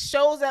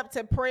 Shows up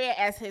to prayer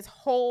as his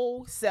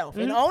whole self.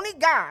 And only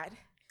God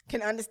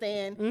can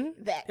understand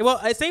that. Well,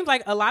 it seems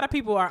like a lot of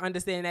people are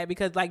understanding that,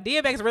 because like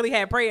DMX really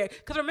had prayer.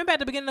 Because remember at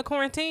the beginning of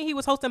quarantine, he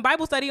was hosting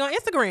Bible study on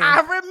Instagram. I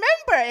remember.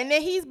 And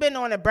then he's been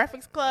on a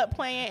Breakfast Club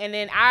playing. And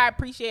then I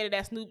appreciated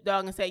that Snoop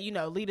Dogg and said,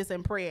 lead us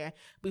in prayer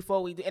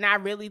before we do. And I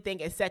really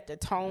think it set the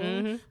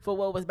tone for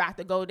what was about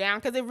to go down.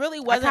 Because it really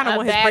wasn't I kind of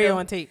want his prayer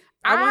on tape.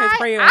 I want his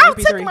prayer on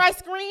MP3. I took my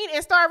screen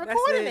and started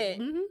recording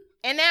it.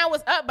 And now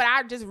it's up, but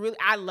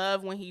I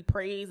love when he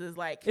prays. Is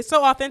like, it's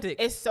so authentic.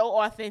 It's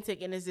so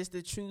authentic, and it's just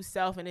the true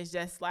self, and it's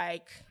just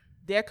like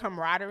their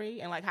camaraderie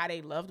and like how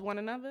they loved one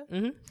another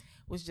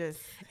was just.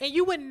 And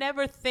you would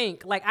never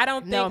think, like, I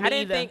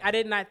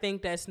did not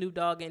think that Snoop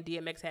Dogg and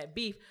DMX had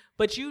beef,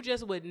 but you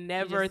just would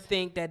never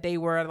think that they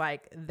were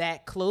like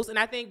that close. And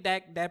I think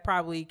that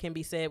probably can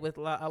be said with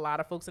a lot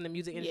of folks in the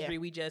music industry.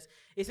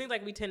 It seems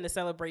like we tend to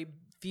celebrate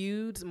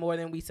feuds more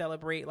than we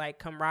celebrate like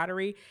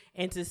camaraderie,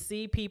 and to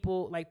see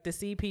people,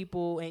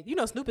 and you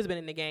know, Snoop has been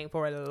in the game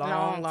for a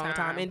long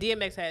time, and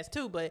DMX has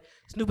too, but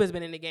Snoop has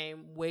been in the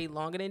game way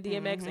longer than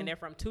DMX, and they're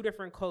from two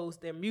different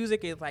coasts. Their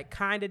music is like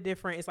kind of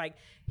different. It's like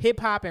hip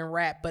hop and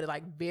rap, but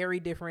like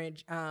very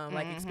different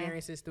like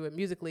experiences through it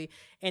musically.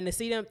 And to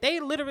see them, they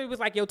literally was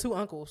like your two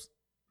uncles.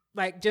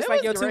 Like just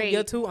like your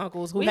two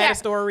uncles who had a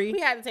story.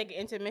 We had to take an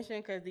intermission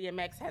because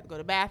DMX had to go to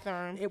the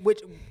bathroom.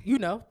 Which, you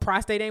know,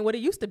 prostate ain't what it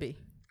used to be.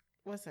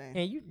 Listen.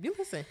 And you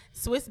listen.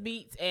 Swizz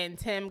Beatz and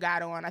Tim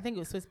got on, I think it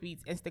was Swizz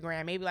Beatz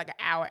Instagram, maybe like an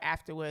hour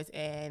afterwards.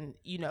 And,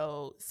 you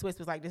know, Swizz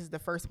was like, this is the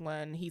first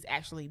one he's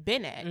actually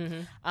been at.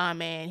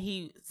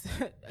 And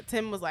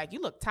Tim was like,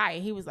 you look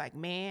tired. He was like,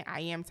 man, I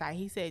am tired.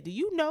 He said, do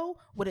you know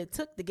what it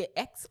took to get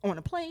X on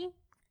a plane?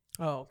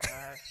 Oh,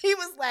 God. He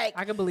was like,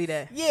 I can believe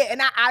that. Yeah, and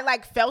I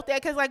like felt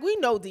that because like we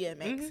know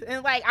DMX,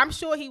 and like I'm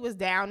sure he was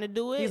down to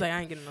do it. He's like,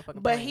 I ain't getting no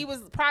fucking but plane. he was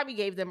probably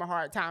gave them a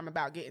hard time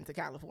about getting to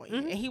California,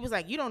 and he was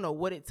like, you don't know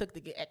what it took to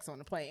get X on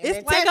the plane. And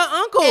it's like an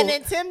uncle. And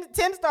then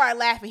Tim started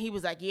laughing. He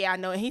was like, yeah, I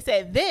know. And he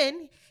said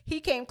then he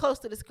came close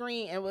to the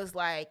screen and was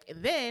like,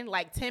 then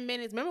like 10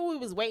 minutes. Remember we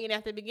was waiting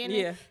at the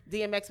beginning? Yeah.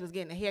 DMX was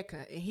getting a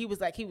haircut, and he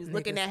was like, he was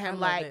looking at him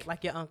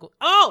like your uncle.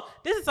 Oh,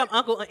 this is some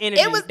uncle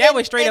energy. That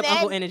was straight up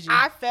uncle energy.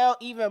 I felt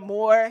even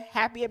more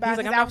happy about it. He's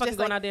like, I'm not fucking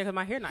going out there because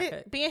my hair not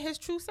cut. Being his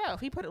true self.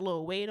 He put a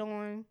little weight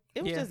on.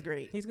 It was just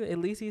great. He's good. At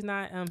least he's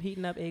not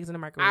heating up eggs in the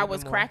microwave. I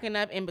was cracking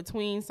up in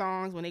between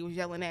songs when they was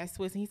yelling at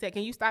Swizz, and he said,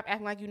 can you stop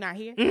acting like you're not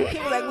here? He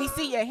was like, we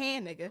see your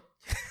hand, nigga.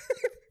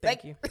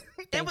 Thank you.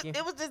 It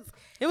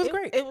was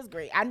great. It was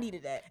great. I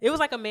needed that. It was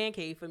like a man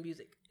cave for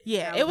music.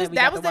 Yeah, that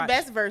was the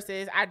best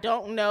verses. I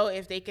don't know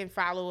if they can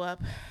follow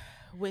up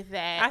with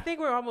that. I think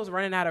we're almost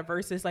running out of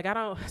verses. Like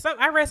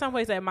I read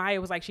someplace that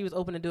Maya was like she was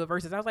open to do a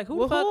verses. I was like, who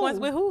the fuck wants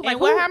with who? Like,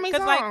 how many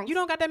songs? Like you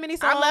don't got that many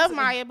songs. I love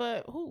Maya,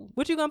 but who?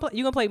 What you gonna play?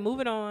 You gonna play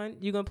Moving On?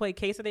 You gonna play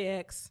Case of the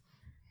X?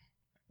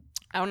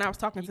 When I was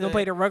talking you gonna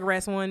play the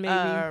Rugrats one,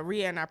 maybe?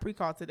 Rhea and I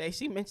pre-called today.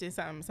 She mentioned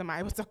something.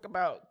 Somebody was talking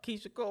about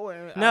Keisha Cole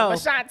and no.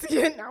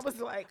 Ashanti, and I was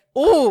like,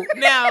 "Ooh,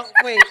 now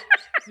wait,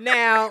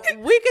 now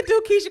we could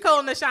do Keisha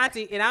Cole and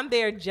Ashanti, and I'm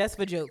there just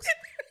for jokes.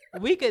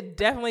 We could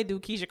definitely do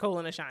Keisha Cole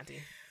and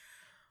Ashanti.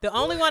 The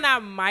only one I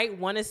might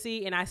want to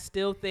see, and I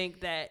still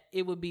think that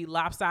it would be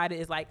lopsided,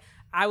 is like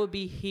I would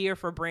be here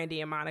for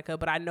Brandy and Monica,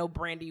 but I know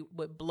Brandy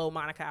would blow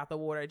Monica out the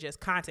water just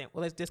content.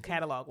 Well, it's just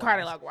catalog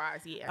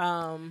wise,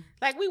 yeah.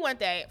 Like we want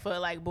that for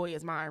like Boy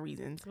Is Mine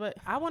reasons, but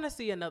I want to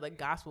see another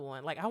gospel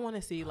one. Like I want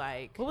to see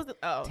like what was it?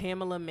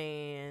 Tamala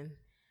Man.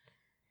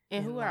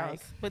 And who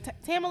else? But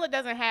Tamala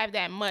doesn't have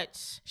that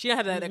much. She don't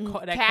have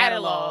that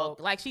catalog.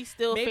 Like she's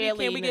still maybe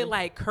fairly. Can we get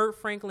like Kurt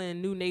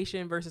Franklin, New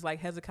Nation versus like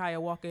Hezekiah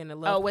Walker and the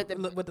Love with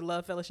the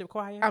Love Fellowship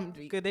Choir?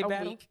 Could they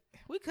battle?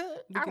 We could.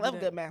 I love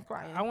good math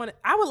choir.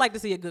 I would like to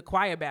see a good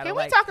choir battle.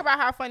 Can we talk about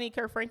how funny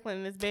Kurt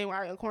Franklin has been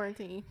while in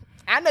quarantine?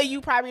 I know you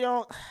probably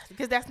don't,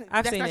 because that's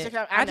I've seen not it.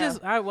 your.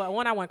 I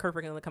want Kurt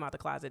Franklin to come out the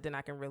closet, then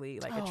I can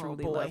really like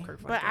truly love Kurt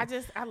Franklin.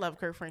 But I love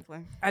Kurt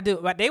Franklin. I do.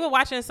 But they were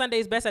watching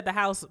Sunday's Best at the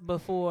house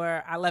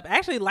before I left. I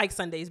actually like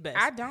Sunday's Best.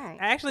 I don't.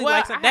 I actually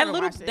like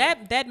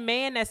that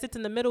man that sits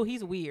in the middle.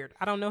 He's weird.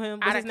 I don't know him.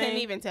 What's his name? I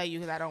couldn't even tell you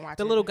because I don't watch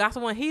the little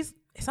gospel one. He's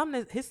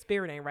something. His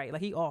spirit ain't right.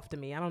 Like he off to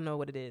me. I don't know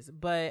what it is.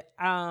 But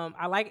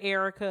I like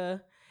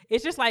Erica.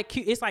 It's just like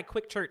cute. It's like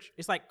quick church.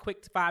 It's like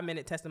quick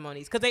 5-minute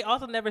testimonies because they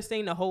also never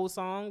sing the whole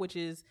song, which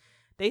is.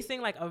 They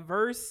sing like a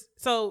verse.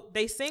 So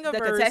they sing a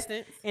verse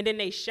and then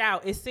they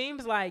shout. It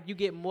seems like you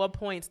get more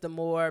points the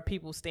more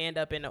people stand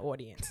up in the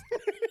audience.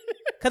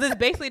 Because it's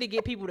basically to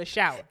get people to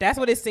shout. That's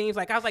what it seems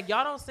like. I was like,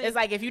 y'all don't sing. It's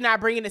like if you're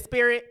not bringing the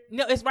spirit.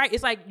 No, it's right.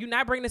 It's like you're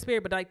not bringing the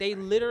spirit, but like they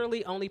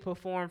literally only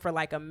perform for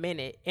like a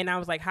minute. And I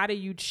was like, how do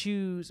you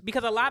choose?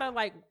 Because a lot of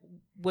like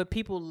what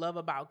people love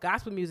about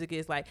gospel music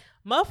is like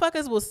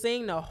motherfuckers will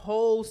sing the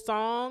whole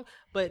song,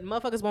 but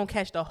motherfuckers won't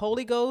catch the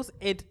Holy Ghost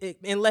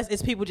unless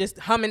it's people just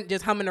humming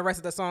the rest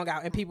of the song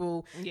out and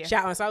people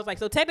shouting. So I was like,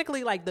 so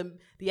technically like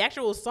the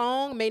actual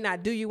song may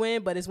not do you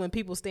in, but it's when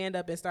people stand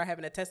up and start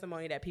having a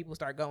testimony that people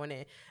start going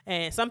in.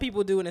 And some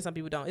people do and some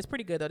people don't. It's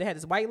pretty good though. They had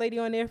this white lady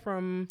on there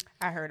from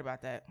I heard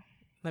about that.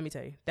 Let me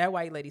tell you, that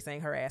white lady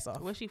sang her ass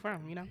off. Where's she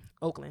from? You know,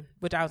 Oakland,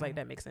 which I was like,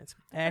 that makes sense.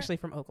 Okay. Ashley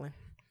from Oakland,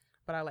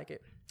 but I like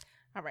it.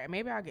 All right,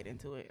 maybe I'll get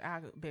into it.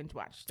 I'll binge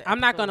watch that. I'm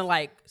not gonna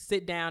like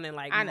sit down and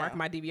like mark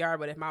my DVR,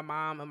 but if my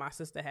mom or my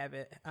sister have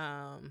it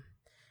on,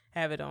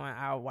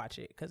 I'll watch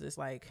it because it's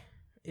like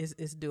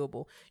it's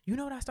doable. You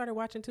know what I started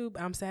watching too?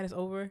 I'm sad it's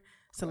over.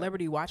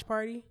 Celebrity Watch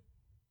Party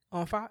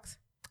on Fox.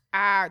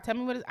 Tell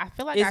me what it is. I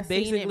feel like I've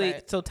basically seen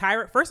it, so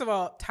Tyra. First of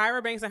all,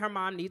 Tyra Banks and her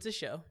mom needs a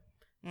show.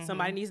 Mm-hmm.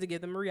 Somebody needs to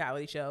give them a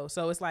reality show.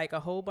 So it's like a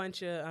whole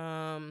bunch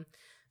of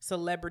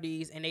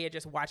celebrities and they are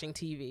just watching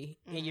TV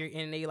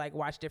and they like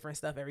watch different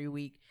stuff every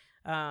week.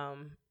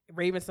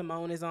 Raven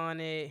Simone is on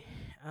it.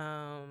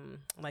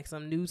 Like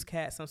some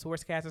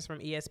sportscasters from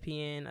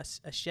ESPN,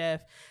 a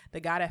chef. The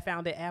guy that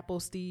founded Apple,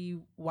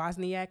 Steve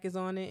Wozniak, is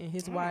on it, and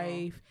his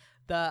wife.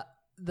 The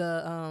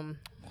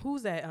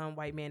who's that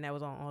white man that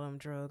was on all them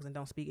drugs and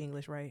don't speak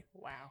English right?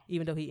 Wow.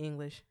 Even though he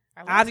English.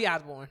 Ozzy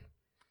Osbourne.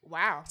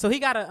 Wow. So he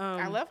got a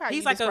I love how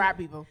he's you describe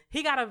people.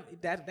 He got a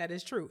that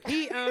is true.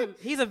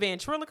 He's a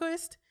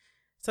ventriloquist.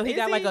 So he Is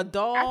got he? like a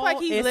dog. I feel like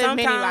he's lived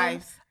many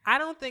lives. I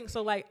don't think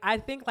so. Like, I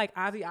think like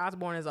Ozzy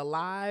Osbourne is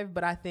alive,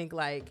 but I think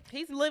like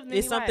he's lived many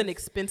it's something lives.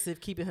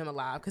 expensive keeping him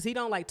alive because he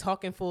don't like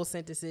talking full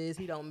sentences.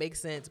 He don't make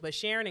sense. But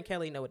Sharon and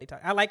Kelly know what they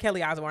talk. I like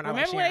Kelly Osbourne.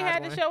 Remember when they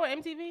had the show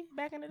on MTV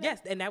back in the day?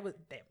 Yes, and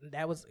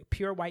that was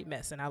pure white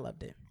mess, and I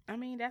loved it. I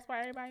mean, that's why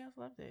everybody else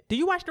loved it. Do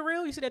you watch The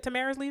Real? You see that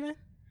Tamara's leaving?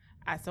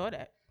 I saw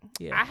that.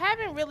 Yeah. I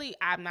haven't really.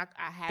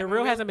 The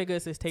Real hasn't been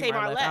good since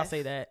Tamar left. I'll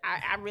say that.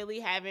 I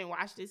really haven't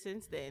watched it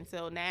since then.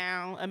 So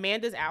now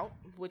Amanda's out,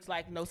 which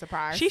like no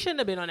surprise. She shouldn't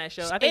have been on that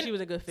show. I think she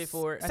was a good fit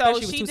for it. I so thought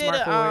she was too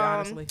smart for it,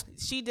 honestly.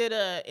 She did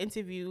a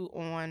interview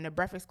on the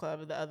Breakfast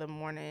Club the other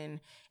morning,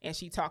 and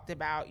she talked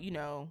about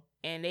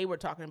and they were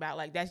talking about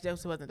like that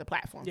just wasn't the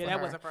platform. Yeah, for that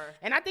her. wasn't for her.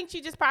 And I think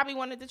she just probably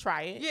wanted to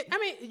try it. Yeah, I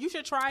mean, you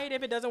should try it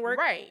if it doesn't work.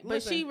 Right.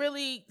 Listen.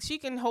 But she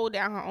can hold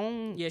down her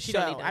own she show.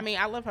 don't need that. I mean,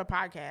 I love her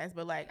podcast,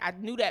 but like I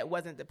knew that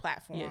wasn't the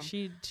platform. Yeah,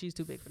 she's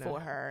too big for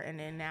her. And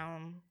then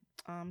now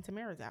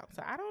Tamara's out.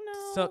 So I don't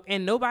know. So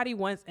and nobody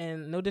wants,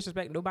 and no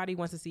disrespect, nobody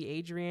wants to see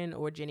Adrian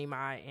or Jenny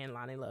Mai and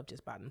Lonnie Love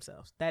just by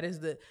themselves. That is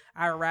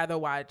I'd rather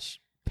watch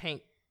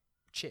Pink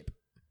Chip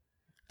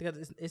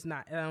because it's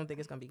not. I don't think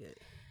it's gonna be good.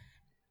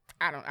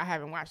 I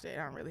haven't watched it.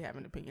 I don't really have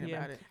an opinion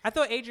about it. I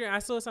thought I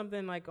saw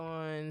something like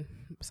on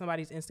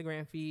somebody's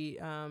Instagram feed.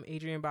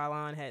 Adrian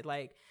Balan had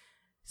like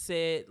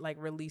said like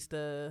released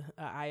a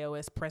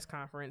iOS press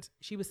conference.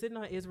 She was sitting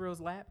on Israel's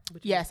lap.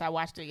 Yes, I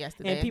watched it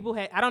yesterday. And people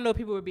I don't know if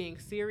people were being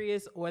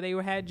serious or they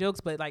had jokes,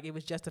 but like it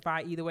was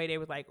justified either way. They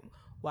was like,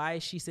 why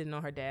is she sitting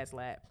on her dad's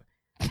lap?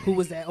 Who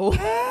was that old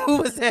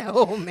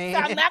man? So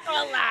I'm not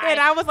gonna lie. And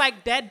I was like,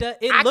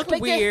 it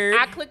looked weird.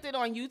 I clicked it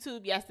on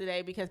YouTube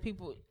yesterday because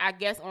people, I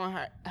guess on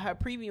her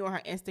preview on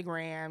her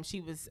Instagram,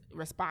 she was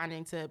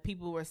responding to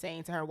people who were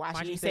saying to her, why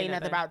should you say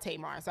nothing about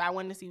Tamar? So I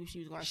wanted to see what she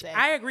was going to say.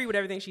 I agree with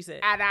everything she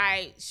said.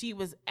 And she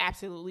was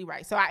absolutely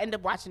right. So I ended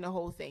up watching the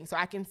whole thing. So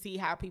I can see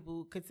how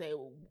people could say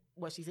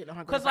what she said on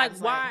her. Because like,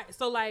 why?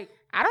 So like,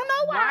 I don't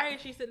know why. Why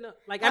is she sitting up?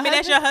 Like, I mean,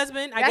 that's your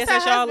husband. I guess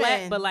that's y'all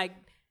lap, but like,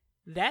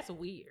 that's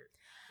weird.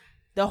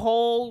 The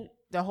whole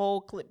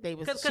clip they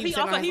was because he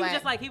was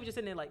just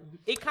sitting there like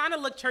it kind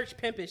of looked church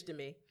pimpish to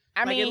me.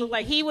 I mean, it looked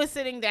like he was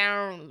sitting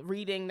down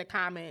reading the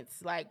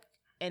comments like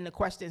and the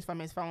questions from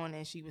his phone,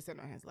 and she was sitting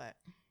on his lap.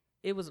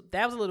 That was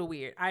a little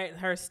weird.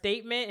 Her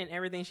statement and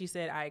everything she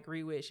said, I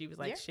agree with. She was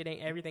like,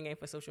 everything ain't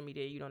for social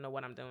media. You don't know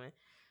what I'm doing.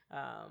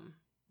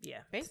 Yeah,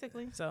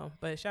 basically. So,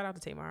 but shout out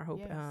to Tamar. I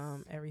hope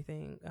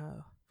everything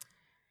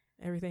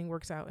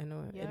works out in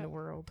the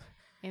world.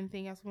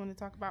 Anything else we want to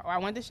talk about? I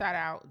wanted to shout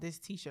out this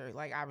T-shirt.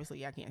 Like, obviously,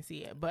 y'all can't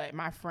see it, but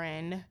my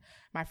friend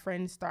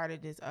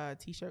started this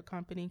T-shirt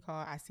company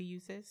called See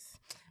You Sis.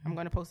 I'm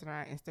going to post it on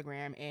our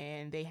Instagram,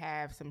 and they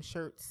have some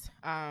shirts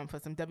for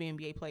some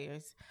WNBA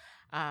players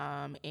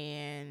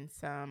and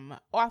some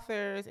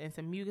authors and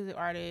some music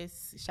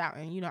artists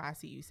shouting, I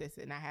see you, sis.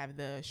 And I have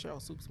the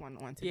Cheryl Swoops one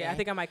on today. Yeah, I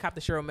think I might cop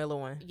the Cheryl Miller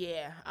one.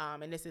 Yeah,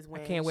 and this is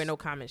when I can't wear no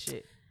comment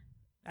shit.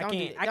 I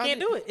can't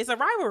do it. It's a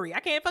rivalry. I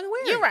can't fucking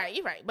wear it.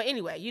 You're right. But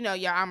anyway, y'all,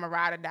 I'm a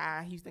ride or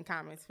die Houston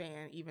Comets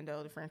fan, even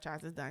though the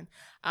franchise is done.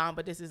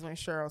 But this is when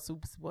Cheryl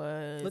Swoops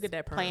was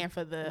playing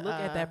for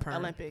the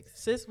Olympics.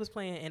 Sis was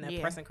playing in a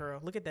press and curl.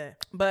 Look at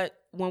that. But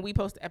when we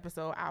post the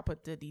episode, I'll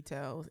put the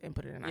details and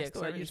put it in our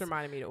stories. So you just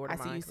reminded me to order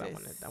mine because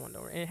I want to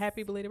order. And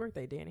happy belated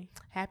birthday, Danny.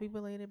 Happy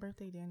belated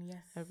birthday, Danny.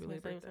 Yes. Happy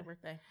belated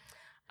birthday.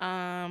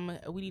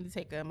 We need to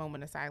take a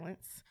moment of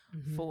silence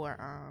for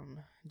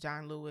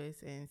John Lewis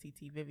and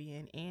C.T.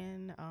 Vivian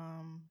and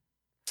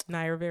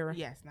Naya Rivera.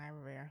 Yes, Naya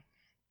Rivera.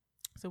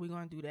 So we're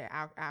gonna do that.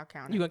 I'll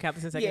count it. You gonna count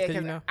this in seconds? Yeah,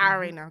 because I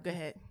already know. Go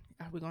ahead.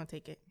 We're gonna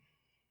take it.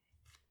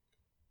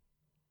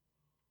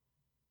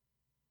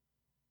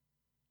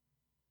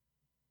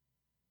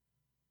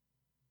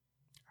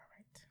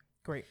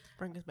 Great.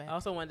 Bring us back. I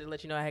also wanted to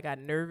let you know I had got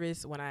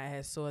nervous when I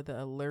had saw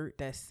the alert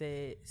that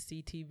said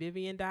CT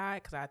Vivian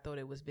died because I thought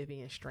it was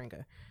Vivian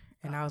Stringer.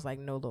 And I was like,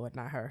 no, Lord,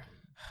 not her.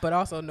 But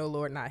also, no,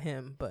 Lord, not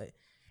him. But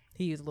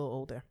he is a little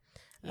older.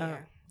 Yeah.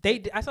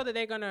 I saw that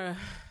they're going to,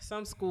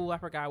 some school, I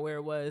forgot where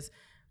it was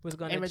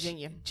going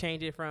to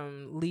change it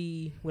from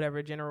Lee,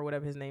 General,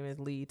 whatever his name is,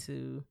 Lee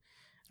to...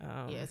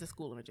 it's a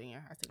school in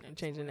Virginia. I think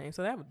change the name.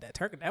 So that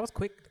was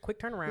quick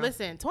turnaround.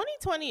 Listen,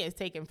 2020 is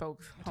taking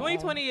folks.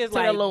 2020 is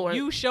like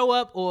you show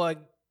up or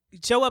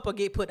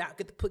get put out.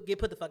 Get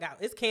put the fuck out.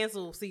 It's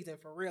cancel season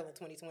for real in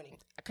 2020.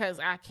 Because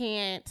I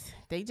can't.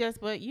 They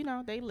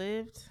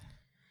lived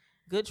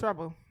good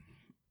trouble.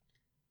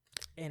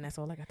 And that's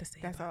all I got to say.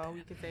 That's all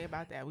we can say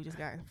about that. We just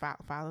got to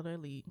follow their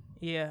lead.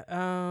 Yeah.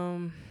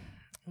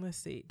 Let's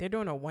see. They're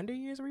doing a Wonder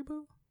Years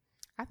reboot.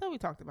 I thought we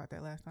talked about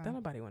that last time. Don't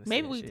nobody want to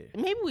Maybe see we that shit.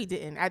 maybe we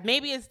didn't.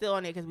 Maybe it's still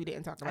on there because we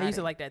didn't talk about it. I used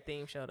to like that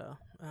theme show though.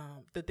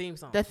 The theme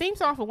song. The theme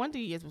song for Wonder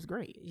Years was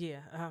great. Yeah.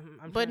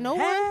 But no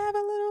one have a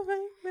little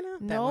faith. You know,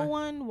 no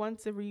one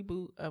wants a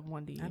reboot of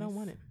Wonder Years. I don't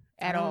want it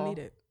at all. I don't need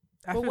it.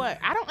 But what?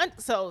 I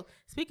don't. So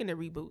speaking of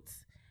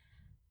reboots,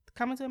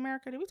 Coming to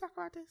America. Did we talk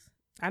about this?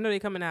 I know they're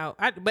coming out,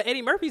 but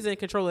Eddie Murphy's in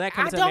control of that.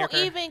 Coming to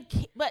America.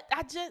 But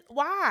I just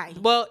why?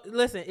 Well,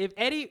 listen, if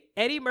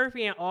Eddie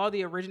Murphy and all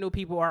the original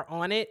people are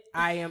on it,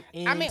 I am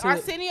into I mean,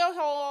 Arsenio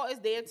Hall is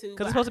there too.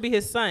 Because it's supposed to be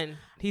his son.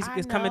 He's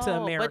coming to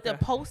America. But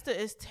the poster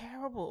is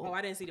terrible. Oh,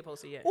 I didn't see the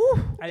poster yet. Ooh,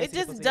 it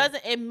just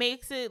doesn't. It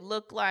makes it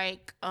look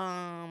like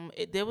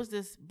there was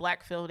this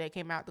black film that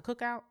came out, The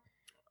Cookout.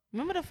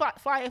 Remember the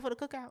flyer for The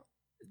Cookout?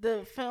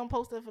 The film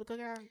poster for The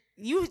Cookout?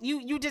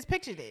 You just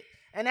pictured it.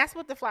 And that's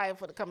what the flyer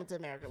for the Coming to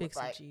America looks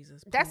like.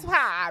 Jesus, that's how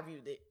I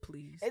viewed it.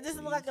 Please. It just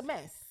looked like a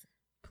mess.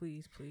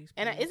 Please.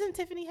 And isn't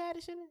Tiffany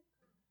Haddish in it?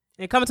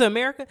 And Coming to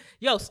America?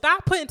 Yo,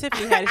 stop putting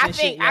Tiffany Haddish in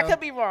shit, yo. I could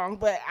be wrong,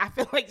 but I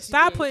feel like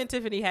stop putting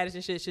Tiffany Haddish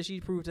in shit so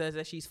she proved to us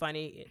that she's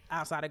funny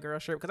outside of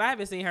Girls Trip. Because I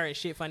haven't seen her in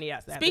shit funny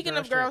outside. Speaking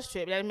of Girls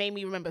Trip, that made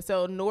me remember.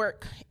 So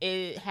Newark,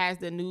 it has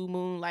the new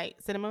Moonlight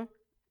Cinema.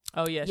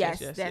 Oh, yes.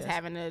 That's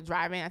having a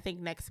drive-in, I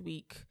think, next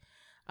week.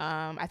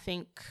 I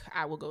think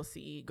I will go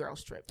see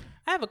Girls Trip.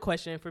 I have a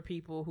question for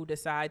people who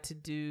decide to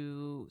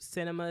do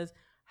cinemas.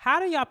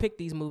 How do y'all pick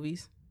these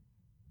movies?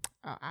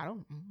 I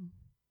don't.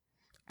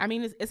 I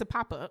mean, it's a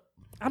pop-up.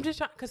 I'm just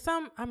trying because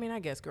I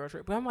guess Girls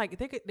Trip, but I'm like,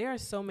 there are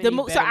so many.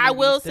 So I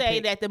will say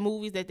that the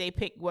movies that they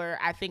picked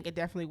I think it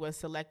definitely was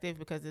selective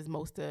because it's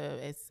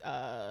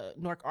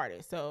Newark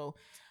artists. So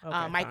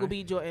Michael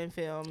B. Jordan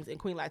films and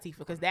Queen Latifah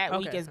because that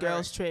week is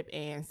Girls Trip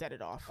and Set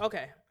It Off.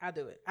 Okay, I'll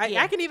do it.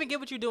 I can even get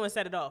what you do and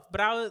Set It Off, but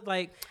I was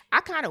like,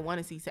 I kind of want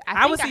to see.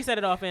 I would see Set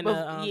It Off in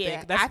the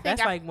thing.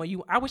 That's like when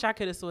you. I wish I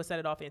could have saw Set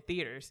It Off in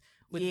theaters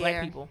with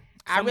black people.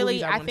 I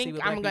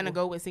think I'm gonna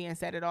go with seeing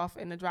Set It Off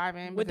in the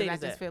drive-in because I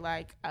just feel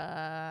like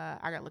I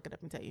gotta look it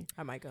up and tell you.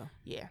 I might go.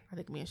 Yeah, I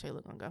think me and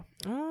Shayla gonna go.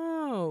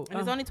 Oh, and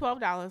it's only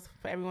 $12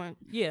 for everyone.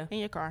 Yeah, in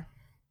your car.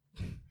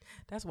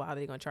 That's why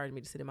they're gonna charge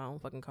me to sit in my own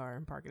fucking car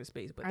and park in the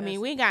space. But I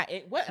mean, we ain't got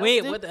it. What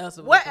else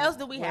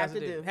do we have to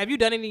do? Have you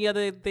done any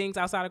other things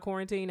outside of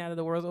quarantine? Now that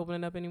the world's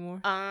opening up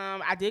anymore?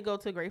 I did go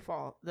to Great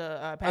Falls,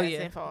 the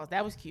Patterson Falls.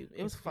 That was cute.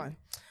 It was fun.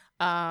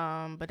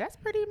 But that's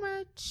pretty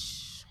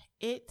much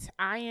it.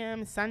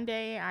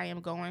 Sunday I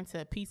am going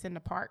to Peace in the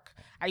Park.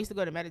 I used to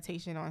go to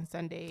meditation on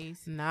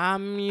Sundays.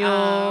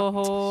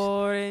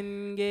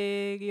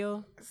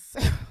 Nam-myoho-renge-kyo.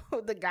 So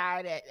the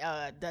guy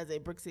that does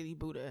it, Brick City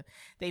Buddha,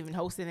 they've been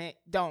hosting it.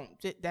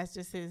 That's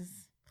just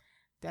his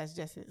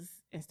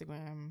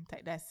Instagram.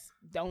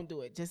 Don't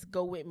do it. Just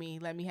go with me.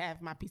 Let me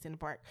have my Peace in the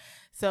Park.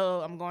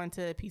 So I'm going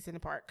to Peace in the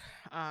Park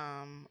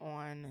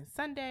on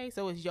Sunday.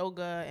 So it's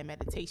yoga and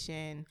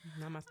meditation.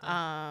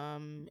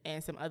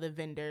 And some other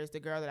vendors. The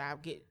girl that I'll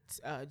get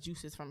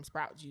juices from,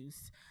 Sprout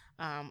Juice,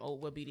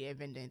 will be there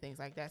vending and things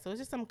like that. So it's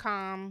just some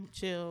calm,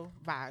 chill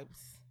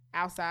vibes.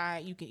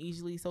 Outside, you can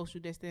easily social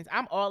distance.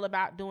 I'm all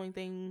about doing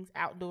things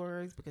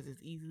outdoors because it's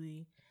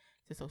easy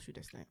to social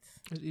distance.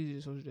 It's easy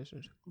to social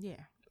distance. Yeah.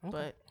 Okay.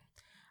 But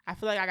I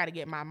feel like I got to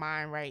get my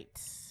mind right.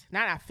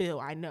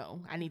 I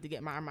know I need to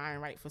get my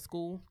mind right for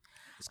school.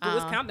 School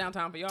is countdown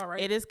time for y'all, right?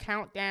 It is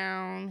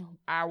countdown.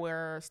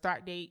 Our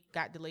start date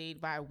got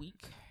delayed by a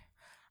week.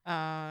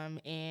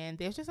 And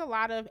there's just a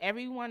lot of,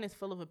 everyone is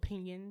full of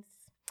opinions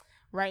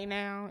right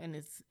now. And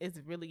it's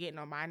really getting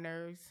on my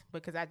nerves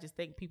because I just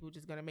think people are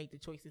just going to make the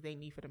choices they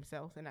need for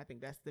themselves. And I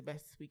think that's the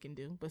best we can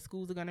do. But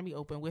schools are going to be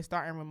open. We're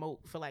starting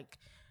remote for like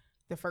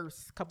the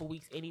first couple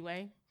weeks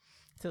anyway.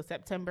 Till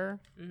September,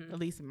 at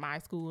least my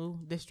school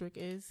district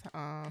is,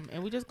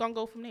 and we just gonna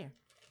go from there.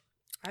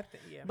 I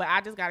think, yeah. But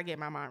I just gotta get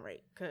my mind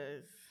right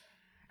because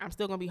I'm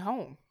still gonna be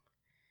home.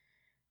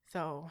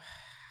 So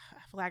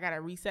I feel like I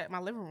gotta reset my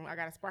living room. I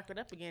gotta spark it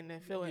up again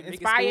and feel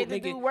inspired to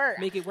do work.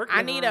 Make it work.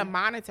 I need a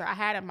monitor. I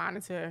had a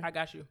monitor. I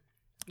got you.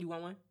 You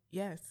want one?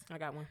 Yes, I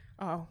got one.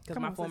 Oh,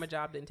 because my former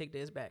job didn't take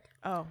theirs back.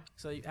 Oh,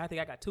 so I think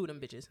I got 2 of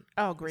them bitches.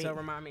 Oh, great. So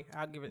remind me.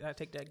 Give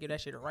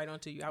that shit right on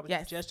to you. I was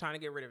just trying to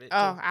get rid of it.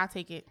 Oh, I'll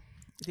take it.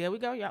 There we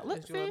go, y'all. Look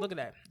at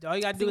that. All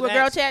you gotta do is what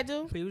girl chat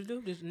do? People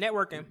do just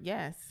networking.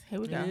 Yes,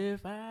 here we go.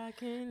 If I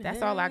can,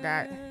 that's all I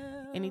got.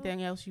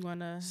 Anything else you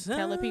wanna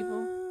tell the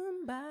people?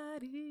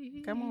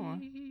 Come on,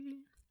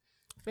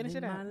 finish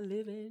it out.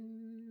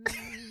 Living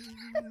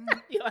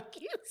you're a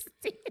cute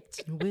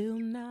stitch. Will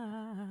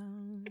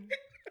not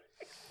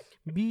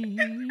be.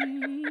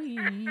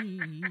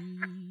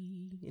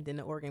 And then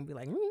the organ be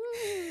like,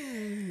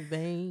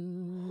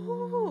 vain.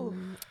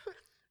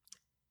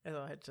 That's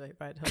all I had to say.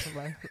 If I had to tell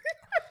somebody.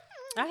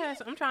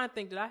 I'm trying to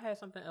think. Did I have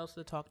something else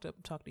to talk to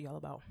y'all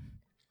about?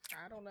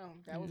 I don't know.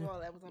 That was all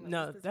that was on the list.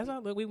 No, that's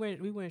all. Look, we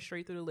went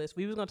straight through the list.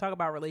 We was gonna talk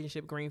about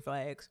relationship green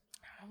flags.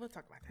 We'll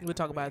talk about that. We'll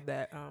talk about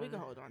that. We can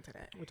hold on to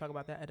that. We'll talk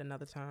about that at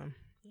another time.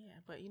 Yeah,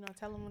 but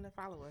tell them when to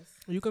follow us.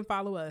 You can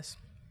follow us.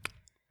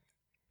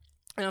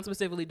 And I'm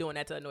specifically doing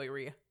that to annoy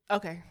Rhea.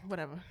 Okay,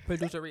 whatever.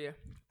 Producer Rhea.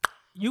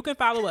 You can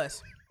follow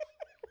us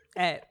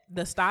at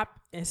the Stop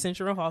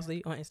Essential and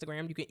Halsey on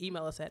Instagram. You can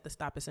email us at the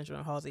Stop Essential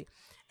and Halsey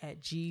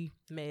at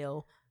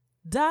gmail.com.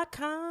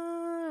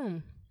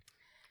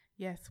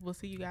 Yes, we'll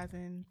see you guys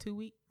in 2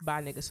 weeks.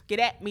 Bye, niggas. Get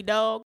at me,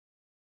 dog.